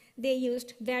 and they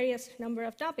used various number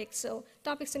of topics. So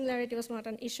topic similarity was not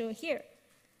an issue here.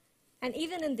 And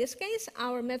even in this case,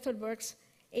 our method works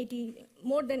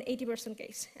more than 80%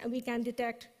 case, and we can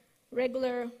detect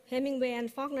regular Hemingway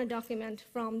and Faulkner document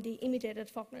from the imitated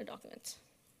Faulkner documents.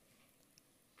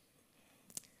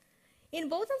 In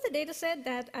both of the data set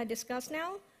that I discussed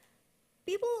now,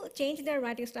 people change their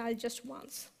writing style just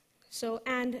once. So,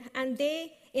 and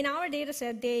in our data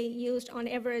set, they used on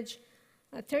average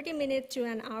 30 minutes to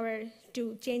an hour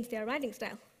to change their writing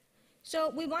style.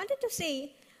 So we wanted to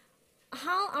see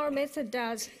how our method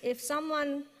does if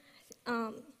someone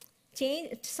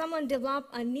develop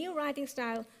a new writing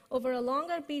style over a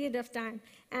longer period of time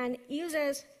and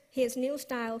uses his new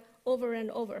style over and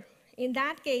over. In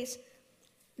that case,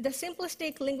 the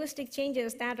simplistic linguistic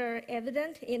changes that are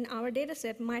evident in our data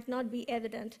set might not be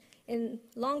evident in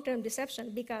long-term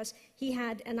deception because he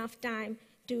had enough time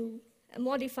to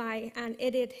modify and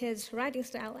edit his writing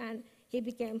style, and he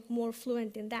became more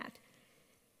fluent in that.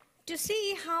 To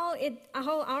see how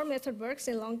our method works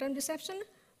in long-term deception,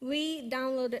 we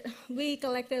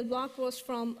collected blog posts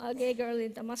from a gay girl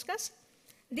in Damascus.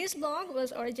 This blog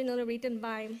was originally written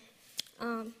by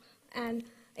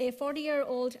a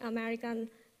 40-year-old American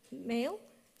male,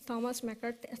 Thomas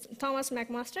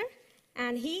McMaster,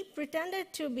 and he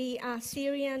pretended to be a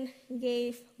Syrian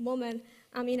gay woman,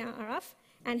 Amina Araf,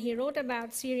 and he wrote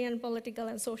about Syrian political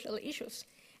and social issues.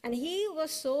 And he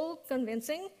was so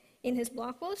convincing in his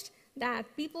blog post that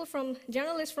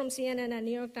journalists from CNN and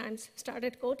New York Times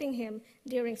started quoting him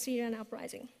during Syrian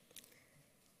uprising.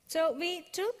 So we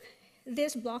took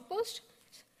this blog post.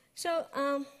 So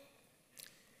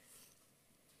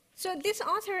this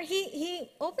author, he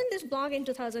opened this blog in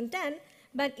 2010,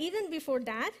 but even before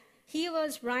that, he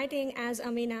was writing as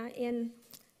Amina in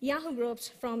Yahoo groups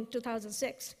from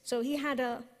 2006. So he had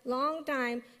a long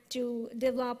time to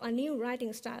develop a new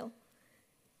writing style.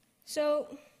 So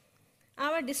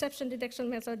our deception detection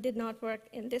method did not work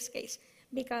in this case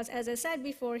because, as I said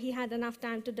before, he had enough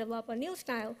time to develop a new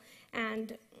style,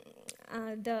 and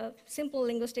the simple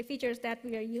linguistic features that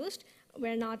we used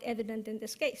were not evident in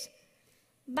this case.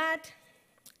 But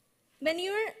when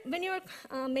you're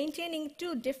maintaining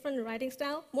two different writing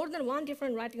styles, more than one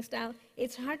different writing style,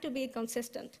 it's hard to be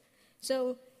consistent.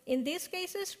 So in these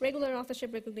cases, regular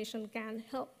authorship recognition can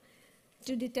help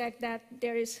to detect that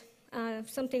there is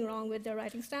something wrong with the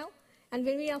writing style. And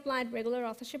when we applied regular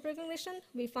authorship recognition,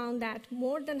 we found that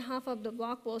more than half of the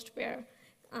blog posts were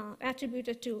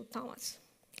attributed to Thomas.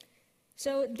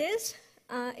 So this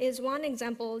is one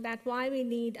example that why we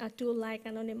need a tool like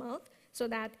Anonymouth, so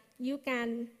that you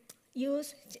can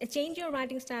change your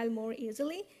writing style more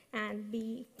easily and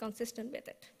be consistent with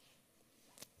it.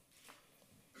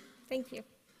 Thank you.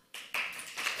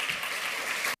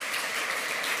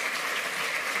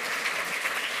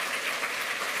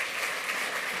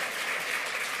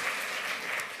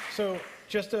 So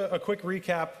just a quick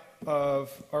recap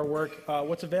of our work.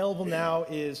 What's available now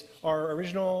is our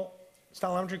original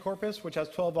Stylometry corpus, which has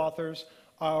 12 authors,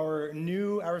 our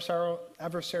new adversarial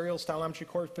Stylometry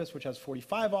corpus, which has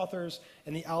 45 authors,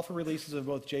 and the alpha releases of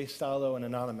both Stylo and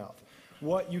Anonymouth.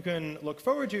 What you can look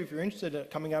forward to if you're interested in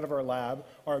coming out of our lab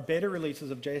are beta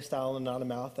releases of Stylo and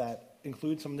Anonymouth that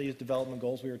include some of these development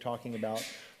goals we were talking about,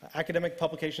 academic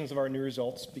publications of our new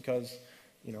results, because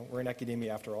we're in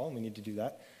academia after all, and we need to do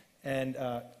that, and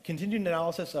continued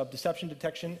analysis of deception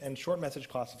detection and short message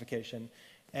classification,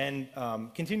 and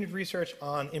continued research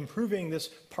on improving this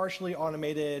partially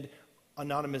automated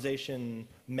anonymization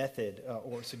method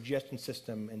or suggestion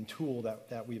system and tool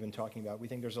that we've been talking about. We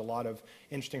think there's a lot of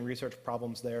interesting research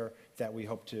problems there that we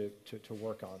hope to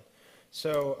work on.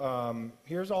 So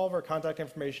here's all of our contact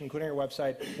information, including our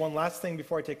website. One last thing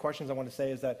before I take questions I want to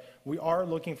say is that we are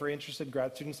looking for interested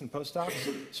grad students and postdocs.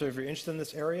 So if you're interested in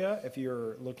this area, if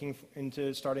you're looking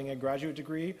into starting a graduate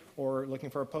degree or looking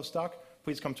for a postdoc,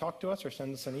 please come talk to us or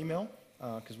send us an email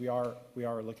because we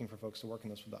are looking for folks to work on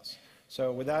this with us.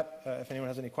 So with that, if anyone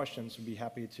has any questions, we'd be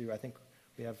happy to. I think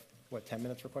we have, 10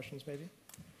 minutes for questions maybe?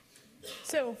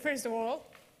 So first of all,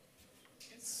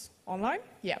 it's online?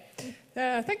 Yeah.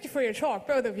 Thank you for your talk,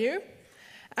 both of you.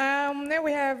 Now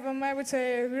we have, I would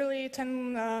say, really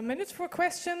 10 minutes for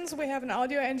questions. We have an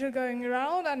audio engine going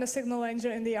around and a signal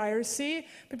engine in the IRC.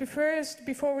 But first,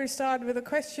 before we start with the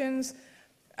questions,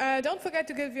 don't forget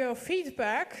to give your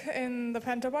feedback in the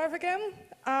Pentabar again.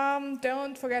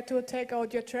 Don't forget to take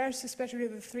out your trash, especially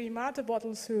the 3 Mate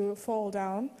bottles who fall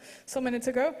down some minutes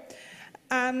ago.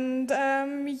 And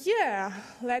yeah,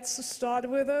 let's start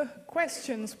with the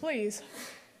questions, please.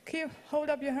 Can you hold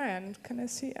up your hand? Can I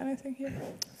see anything here?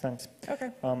 Thanks. Okay.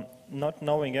 Not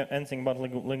knowing anything about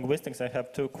linguistics, I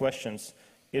have 2 questions.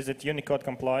 Is it Unicode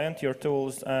compliant, your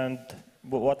tools, and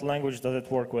what language does it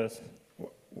work with?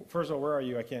 First of all, where are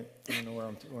you? I don't know where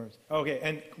I'm. Okay,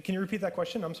 and can you repeat that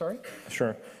question? I'm sorry.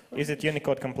 Sure. Is it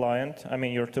Unicode compliant? I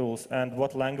mean, your tools, and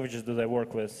what languages do they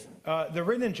work with? They're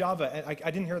written in Java, and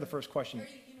I didn't hear the first question.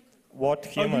 What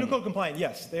human? Oh, Unicode compliant.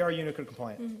 Yes, they are Unicode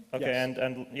compliant. Mm-hmm. Okay, yes.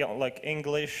 and like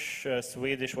English,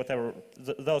 Swedish, whatever,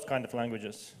 those kind of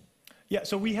languages. Yeah.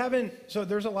 So we haven't. So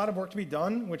there's a lot of work to be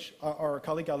done, which our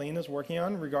colleague Alina is working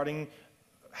on regarding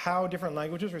how different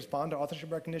languages respond to authorship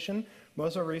recognition.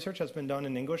 Most of our research has been done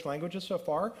in English languages so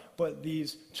far, but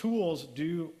these tools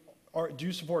do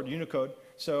support Unicode,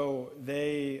 so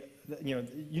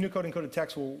Unicode encoded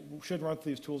text should run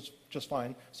through these tools just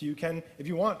fine. So you can, if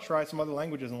you want, try some other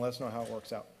languages and let us know how it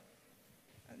works out.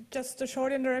 Just a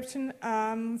short interruption.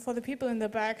 For the people in the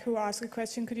back who ask a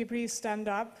question, could you please stand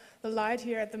up? The light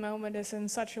here at the moment is in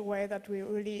such a way that we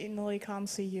really can't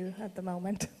see you at the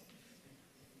moment.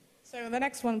 So the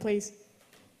next one, please.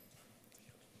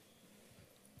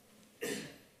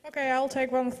 Okay, I'll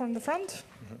take one from the front.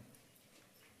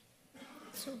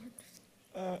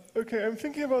 Okay, I'm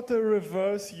thinking about the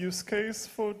reverse use case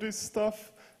for this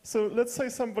stuff. So let's say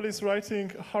somebody's writing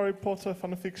Harry Potter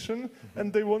fanfiction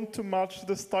and they want to match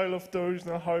the style of the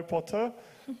original Harry Potter.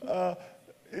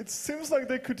 It seems like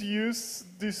they could use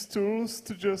these tools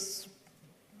to just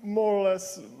more or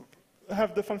less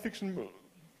have the fanfiction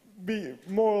be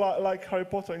more like Harry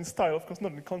Potter in style. Of course,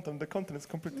 not in content. The content is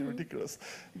completely ridiculous.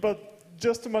 But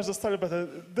just to match the style better,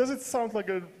 does it sound like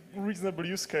a reasonable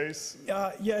use case?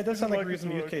 Yeah, it does sound like a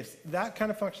reasonable use case. That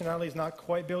kind of functionality is not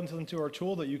quite built into our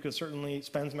tool, that you could certainly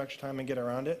spend some extra time and get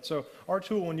around it. So our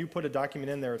tool, when you put a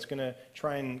document in there, it's going to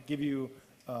try and give you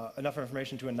enough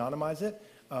information to anonymize it.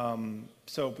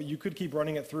 But you could keep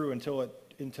running it through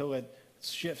until it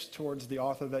shifts towards the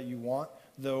author that you want,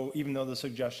 even though the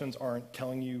suggestions aren't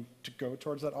telling you to go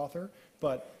towards that author.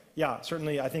 But yeah,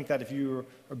 certainly I think that if you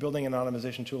are building an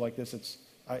anonymization tool like this,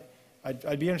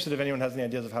 I'd be interested if anyone has any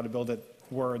ideas of how to build it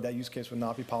where that use case would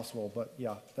not be possible, but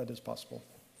yeah, that is possible.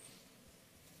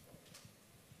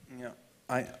 Yeah,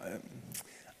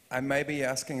 I may be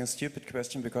asking a stupid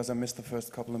question because I missed the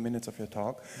first couple of minutes of your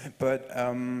talk, but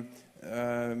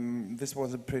this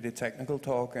was a pretty technical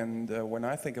talk, and when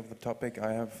I think of the topic,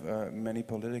 I have many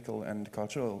political and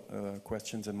cultural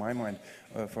questions in my mind.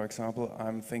 For example,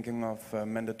 I'm thinking of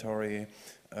mandatory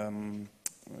in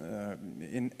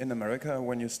America,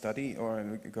 when you study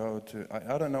or go to,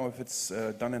 I don't know if it's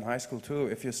done in high school too,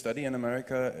 if you study in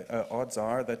America, odds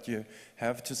are that you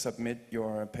have to submit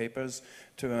your papers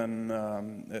to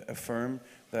a firm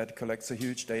that collects a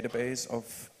huge database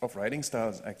of writing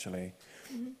styles, actually.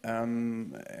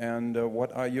 And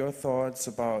what are your thoughts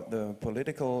about the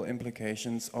political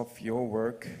implications of your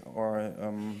work, or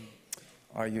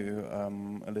are you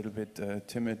a little bit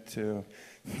timid to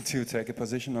take a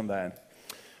position on that?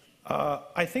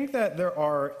 I think that there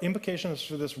are implications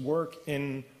for this work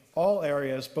in all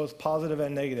areas, both positive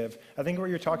and negative. I think what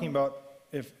you're talking about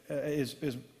is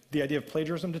the idea of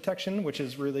plagiarism detection, which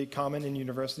is really common in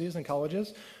universities and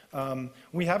colleges.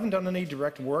 We haven't done any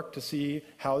direct work to see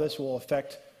how this will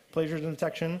affect plagiarism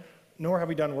detection, nor have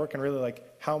we done work on really like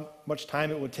how much time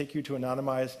it would take you to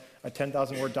anonymize a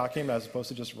 10,000-word document as opposed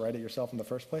to just write it yourself in the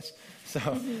first place. So,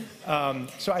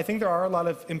 so I think there are a lot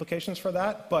of implications for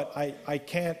that, but I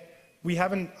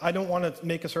don't want to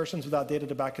make assertions without data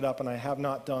to back it up, and I have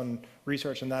not done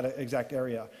research in that exact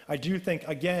area. I do think,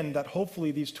 again, that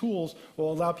hopefully these tools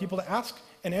will allow people to ask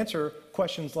and answer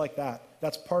questions like that.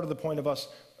 That's part of the point of us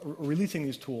releasing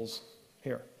these tools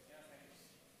here.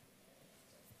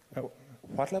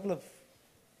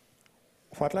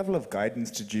 What level of guidance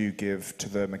did you give to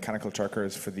the mechanical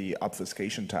Turkers for the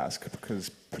obfuscation task? Because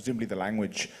presumably the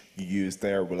language you use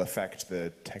there will affect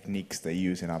the techniques they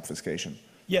use in obfuscation.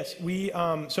 Yes,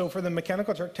 so for the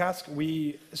Mechanical Turk task,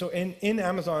 in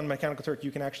Amazon Mechanical Turk,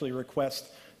 you can actually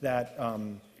request that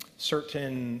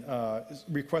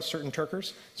request certain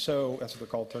Turkers. So that's what they're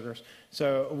called, Turkers.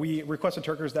 So we requested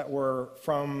Turkers that were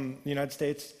from the United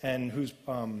States and whose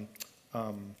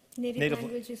native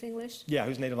language is English. Yeah,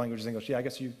 whose native language is English. Yeah, I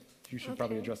guess you should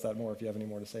probably address that more if you have any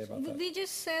more to say about that. We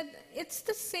just said it's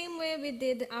the same way we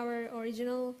did our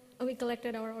original. We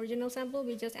collected our original sample.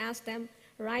 We just asked them,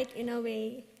 write in a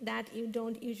way that you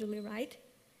don't usually write,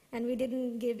 and we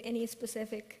didn't give any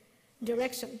specific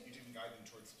direction. You didn't guide them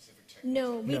towards specific techniques?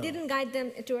 No, we didn't guide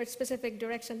them towards specific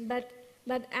direction, but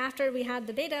after we had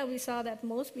the data, we saw that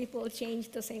most people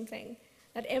changed the same thing,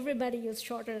 that everybody used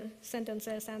shorter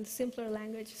sentences and simpler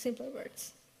language, simpler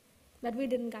words. But we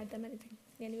didn't guide them anything,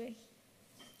 anyway.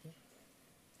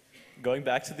 Going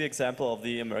back to the example of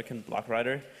the American block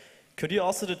writer, could you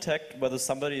also detect whether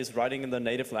somebody is writing in their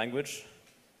native language?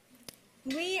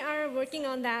 We are working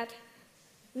on that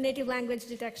native language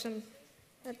detection.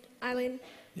 That Eileen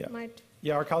might.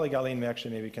 Yeah, our colleague Eileen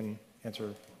maybe can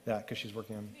answer that because she's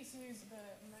working on. Please use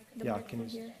The the Can you?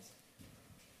 here.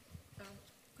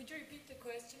 Could you repeat the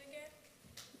question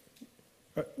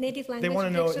again? Native language They want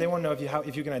to know. detection. They want to know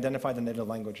if you can identify the native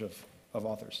language of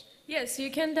authors. Yes,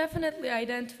 you can definitely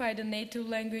identify the native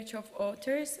language of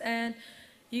authors, and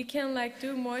you can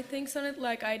do more things on it,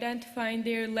 like identifying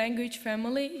their language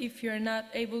family if you're not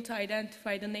able to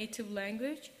identify the native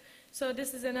language. So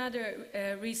this is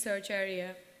another research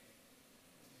area.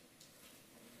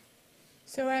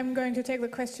 So I'm going to take the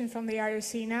question from the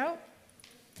IRC now.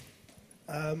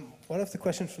 One of the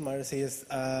questions from IRC is,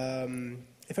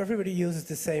 if everybody uses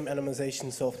the same anonymization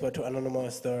software to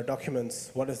anonymize their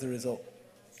documents, what is the result?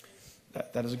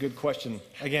 That is a good question.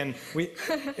 Again,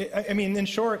 I mean, in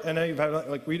short, I know you've had,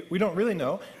 like, we don't really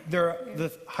know.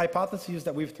 The hypotheses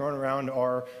that we've thrown around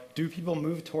are, do people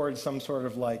move towards some sort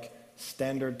of like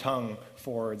standard tongue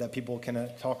for that people can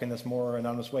talk in this more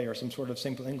anonymous way, or some sort of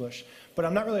simple English? But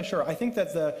I'm not really sure. I think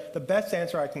that the best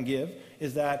answer I can give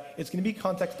is that it's going to be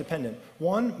context dependent.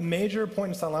 One major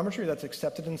point in stylometry that's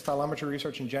accepted in stylometry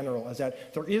research in general is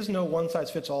that there is no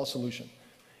one-size-fits-all solution.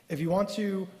 If you want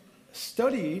to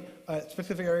study a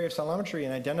specific area of stylometry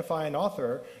and identify an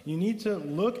author, you need to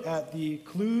look at the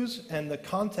clues and the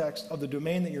context of the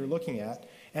domain that you're looking at.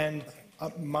 And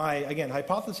my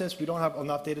hypothesis, we don't have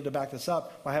enough data to back this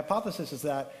up, my hypothesis is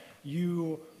that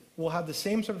you will have the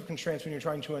same sort of constraints when you're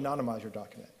trying to anonymize your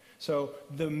document. So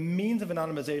the means of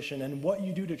anonymization and what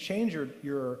you do to change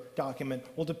your document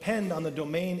will depend on the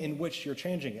domain in which you're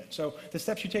changing it. So the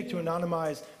steps you take to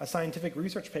anonymize a scientific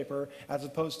research paper as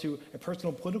opposed to a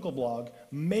personal political blog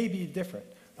may be different.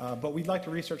 But we'd like to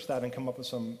research that and come up with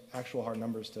some actual hard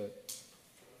numbers to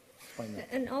explain that.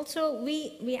 And also,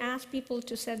 we ask people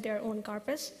to set their own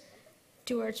corpus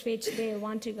towards which they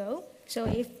want to go. So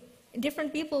if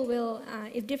different people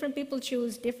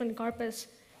choose different corpus,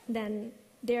 then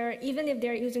even if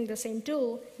they're using the same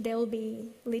tool, they'll be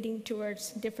leading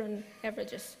towards different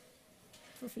averages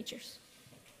for features.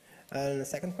 And the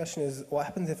second question is, what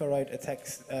happens if I write a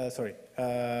text, are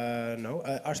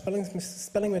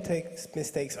spelling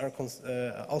mistakes are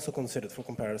also considered for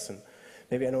comparison?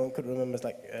 Maybe anyone could remember,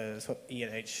 like, E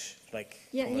and H, like...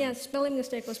 Yeah, spelling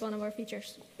mistake was one of our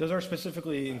features. Those are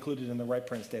specifically included in the right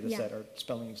prints data set, or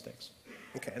spelling mistakes.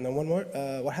 Okay, and then one more.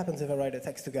 What happens if I write a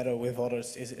text together with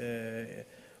others?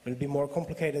 Will it be more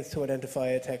complicated to identify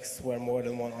a text where more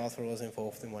than one author was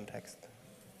involved in one text?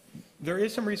 There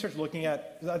is some research looking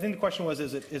at, I think the question was,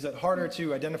 is it harder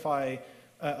to identify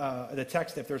the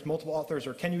text if there's multiple authors,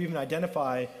 or can you even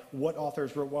identify what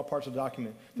authors wrote what parts of the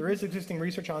document? There is existing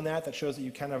research on that shows that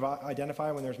you can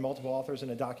identify when there's multiple authors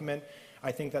in a document.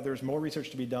 I think that there's more research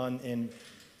to be done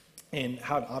in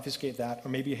how to obfuscate that, or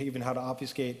maybe even how to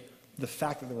obfuscate the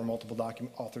fact that there were multiple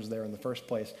authors there in the first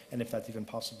place, and if that's even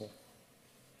possible.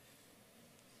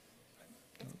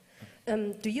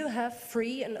 Do you have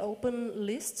free and open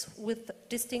lists with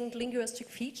distinct linguistic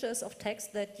features of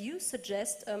text that you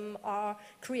suggest are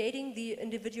creating the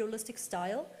individualistic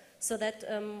style, so that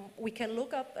we can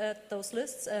look up at those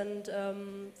lists and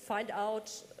find out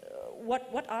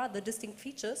what are the distinct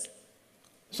features?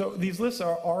 So these lists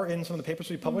are in some of the papers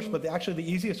we published, but actually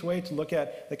the easiest way to look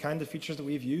at the kinds of features that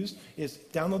we've used is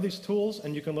download these tools,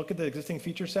 and you can look at the existing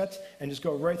feature sets and just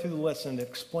go right through the list, and it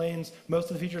explains,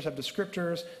 most of the features have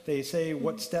descriptors, they say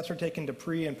what steps are taken to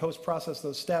pre and post process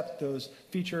those steps, those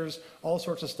features, all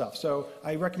sorts of stuff. So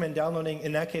I recommend downloading,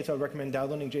 in that case I would recommend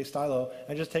downloading Stylo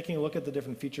and just taking a look at the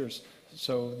different features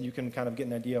so you can kind of get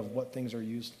an idea of what things are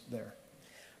used there.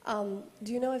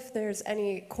 Do you know if there's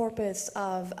any corpus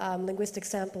of linguistic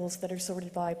samples that are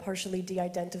sorted by partially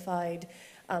de-identified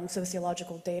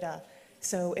sociological data?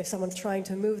 So if someone's trying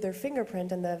to move their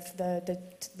fingerprint and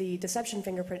the deception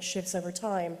fingerprint shifts over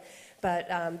time, but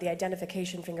the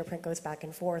identification fingerprint goes back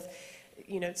and forth,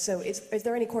 so is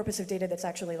there any corpus of data that's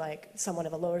actually like someone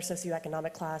of a lower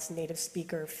socioeconomic class, native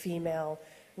speaker, female,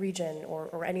 region,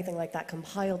 or anything like that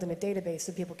compiled in a database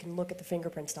so people can look at the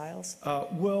fingerprint styles?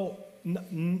 Well,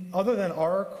 other than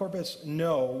our corpus,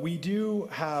 no. We do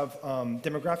have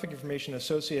demographic information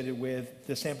associated with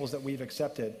the samples that we've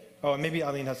accepted. Oh, and maybe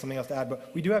Eileen has something else to add, but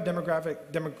we do have demographic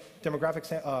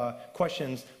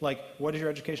questions like, what is your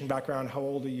education background, how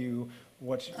old are you,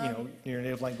 what's your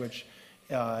native language,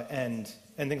 and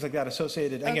things like that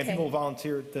associated. Again, people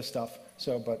volunteer this stuff,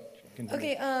 but...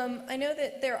 Okay, I know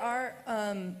that there are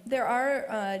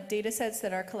data sets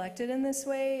that are collected in this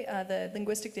way. The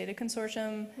Linguistic Data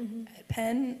Consortium at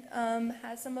Penn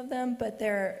has some of them, but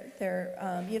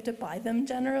you have to buy them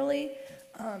generally.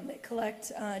 They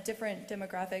collect different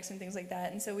demographics and things like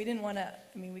that, and so we didn't want to,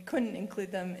 we couldn't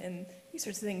include them in these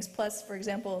sorts of things. Plus, for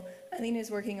example, Eileen is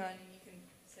working on, you can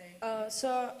say.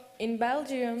 So in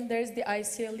Belgium, there's the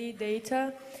ICLE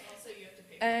data.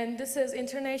 And this is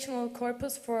International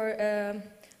Corpus for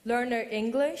Learner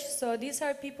English. So these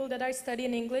are people that are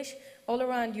studying English all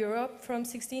around Europe from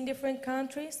 16 different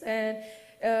countries. And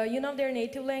their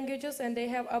native languages, and they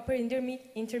have upper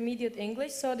intermediate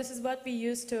English. So this is what we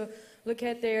use to look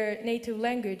at their native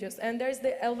languages. And there's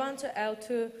the L1 to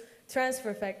L2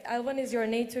 transfer fact. L1 is your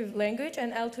native language,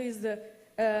 and L2 is the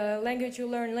language you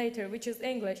learn later, which is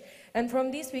English. And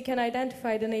from these, we can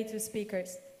identify the native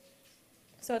speakers.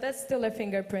 So that's still a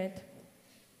fingerprint.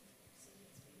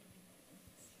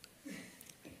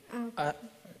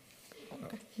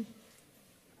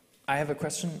 I have a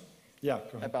question. Yeah,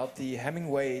 go ahead. About the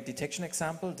Hemingway detection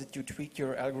example, did you tweak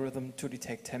your algorithm to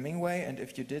detect Hemingway? And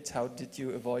if you did, how did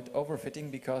you avoid overfitting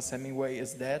because Hemingway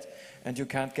is dead and you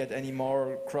can't get any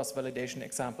more cross-validation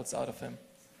examples out of him?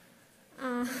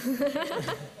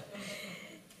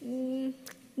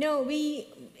 No,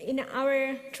 in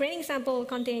our training sample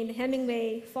contained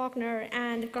Hemingway, Faulkner,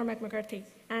 and Cormac McCarthy,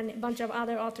 and a bunch of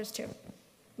other authors too.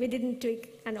 We didn't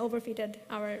tweak and overfitted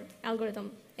our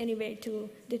algorithm anyway to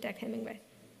detect Hemingway.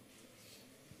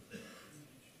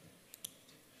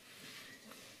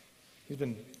 He's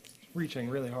been reaching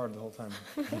really hard the whole time.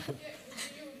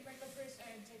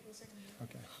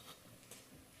 Okay.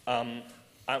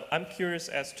 I'm curious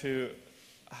as to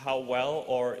how well,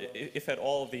 or if at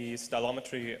all, the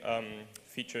stylometry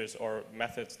features or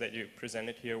methods that you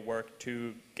presented here work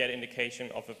to get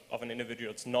indication of an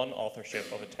individual's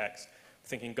non-authorship of a text,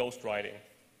 thinking ghostwriting.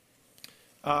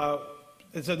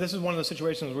 So this is one of the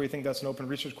situations where we think that's an open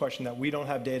research question that we don't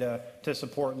have data to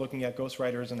support looking at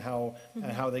ghostwriters and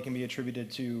how they can be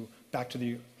attributed back to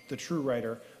the true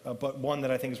writer, but one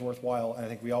that I think is worthwhile, and I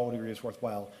think we all would agree is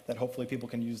worthwhile, that hopefully people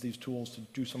can use these tools to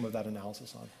do some of that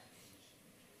analysis on.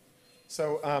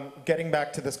 So getting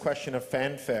back to this question of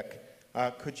fanfic,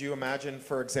 could you imagine,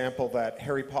 for example, that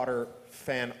Harry Potter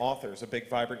fan authors, a big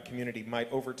vibrant community, might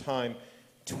over time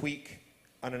tweak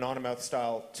an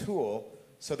Anonymouth-style tool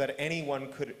so that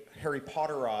anyone could Harry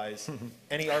Potterize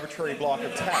any arbitrary block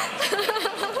of text,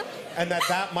 and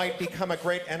that might become a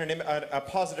great a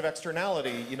positive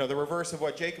externality, you know, the reverse of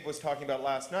what Jacob was talking about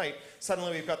last night.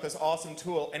 Suddenly we've got this awesome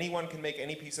tool, anyone can make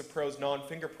any piece of prose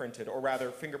non-fingerprinted, or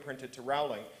rather fingerprinted to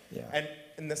Rowling. Yeah.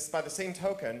 And this, by the same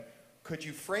token, could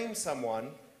you frame someone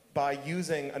by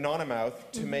using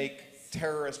Anonymouth to make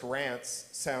terrorist rants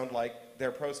sound like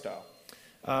their prose style?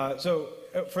 So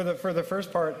for the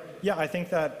first part, yeah, I think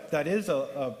that is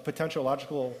a potential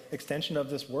logical extension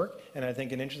of this work, and I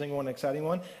think an interesting one, exciting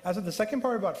one. As of the second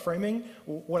part about framing,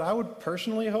 what I would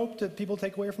personally hope that people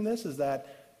take away from this is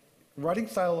that writing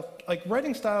style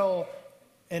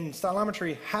and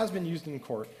stylometry has been used in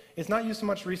court. It's not used so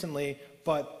much recently,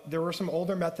 but there were some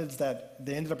older methods that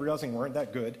they ended up realizing weren't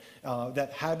that good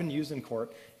that had been used in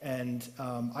court. And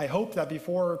I hope that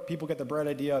before people get the bright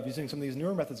idea of using some of these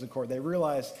newer methods in court, they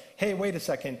realize, hey, wait a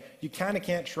second, you kind of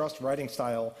can't trust writing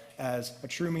style as a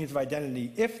true means of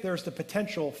identity if there's the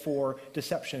potential for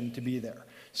deception to be there.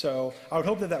 So I would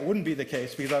hope that that wouldn't be the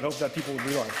case, because I'd hope that people would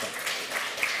realize that.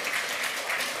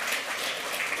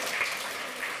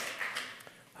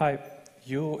 Hi.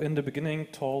 You, in the beginning,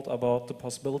 told about the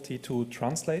possibility to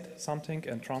translate something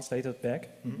and translate it back,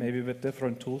 maybe with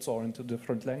different tools or into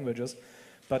different languages,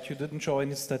 but you didn't show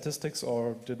any statistics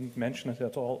or didn't mention it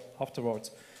at all afterwards.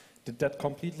 Did that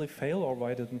completely fail, or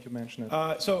why didn't you mention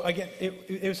it? So again,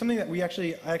 it was something that I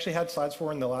actually had slides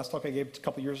for in the last talk I gave a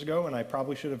couple years ago, and I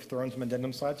probably should have thrown some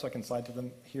addendum slides so I can slide to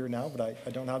them here now, but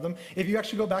I don't have them. If you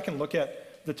actually go back and look at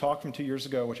the talk from 2 years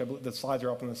ago, which I believe the slides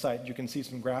are up on the site, you can see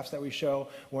some graphs that we show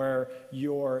where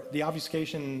the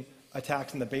obfuscation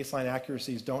attacks and the baseline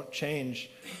accuracies don't change.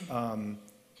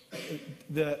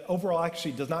 The overall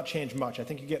accuracy does not change much. I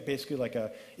think you get basically like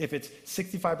if it's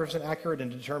 65% accurate in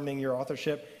determining your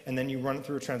authorship, and then you run it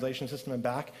through a translation system and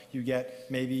back, you get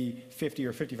maybe 50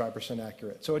 or 55%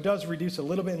 accurate. So it does reduce a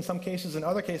little bit in some cases. In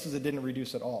other cases, it didn't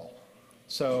reduce at all.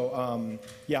 So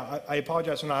yeah, I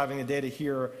apologize for not having the data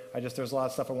here. There's a lot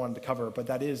of stuff I wanted to cover, but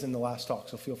that is in the last talk,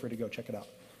 so feel free to go check it out.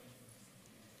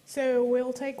 So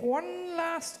we'll take one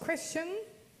last question.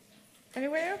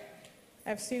 Anywhere?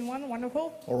 I've seen one.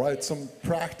 Wonderful. All right, some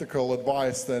practical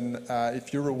advice then.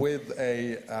 If you're with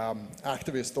a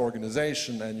activist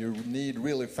organization and you need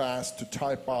really fast to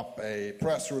type up a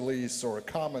press release or a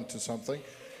comment to something,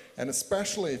 and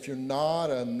especially if you're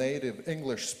not a native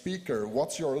English speaker,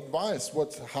 what's your advice?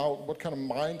 What kind of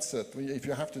mindset? If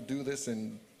you have to do this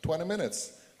in 20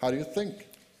 minutes, how do you think?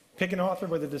 Pick an author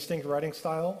with a distinct writing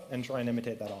style and try and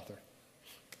imitate that author.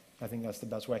 I think that's the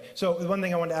best way. So the one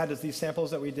thing I want to add is these samples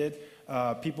that we did,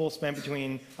 people spent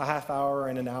between a half hour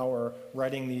and an hour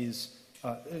writing these,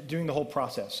 doing the whole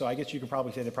process. So I guess you could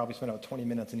probably say they probably spent about 20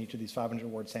 minutes in each of these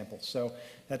 500-word samples. So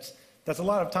that's a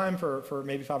lot of time for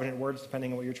maybe 500 words,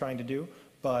 depending on what you're trying to do.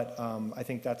 But I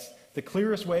think that's the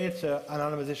clearest way to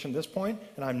anonymization at this point.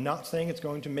 And I'm not saying it's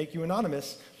going to make you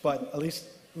anonymous, but at least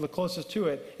the closest to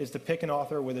it is to pick an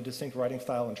author with a distinct writing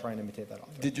style and try and imitate that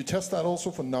author. Did you test that also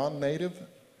for non-native?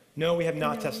 No, we have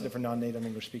not tested it for non-native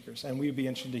English speakers. And we'd be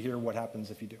interested to hear what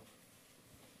happens if you do.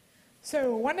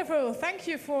 So wonderful. Thank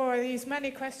you for these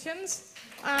many questions.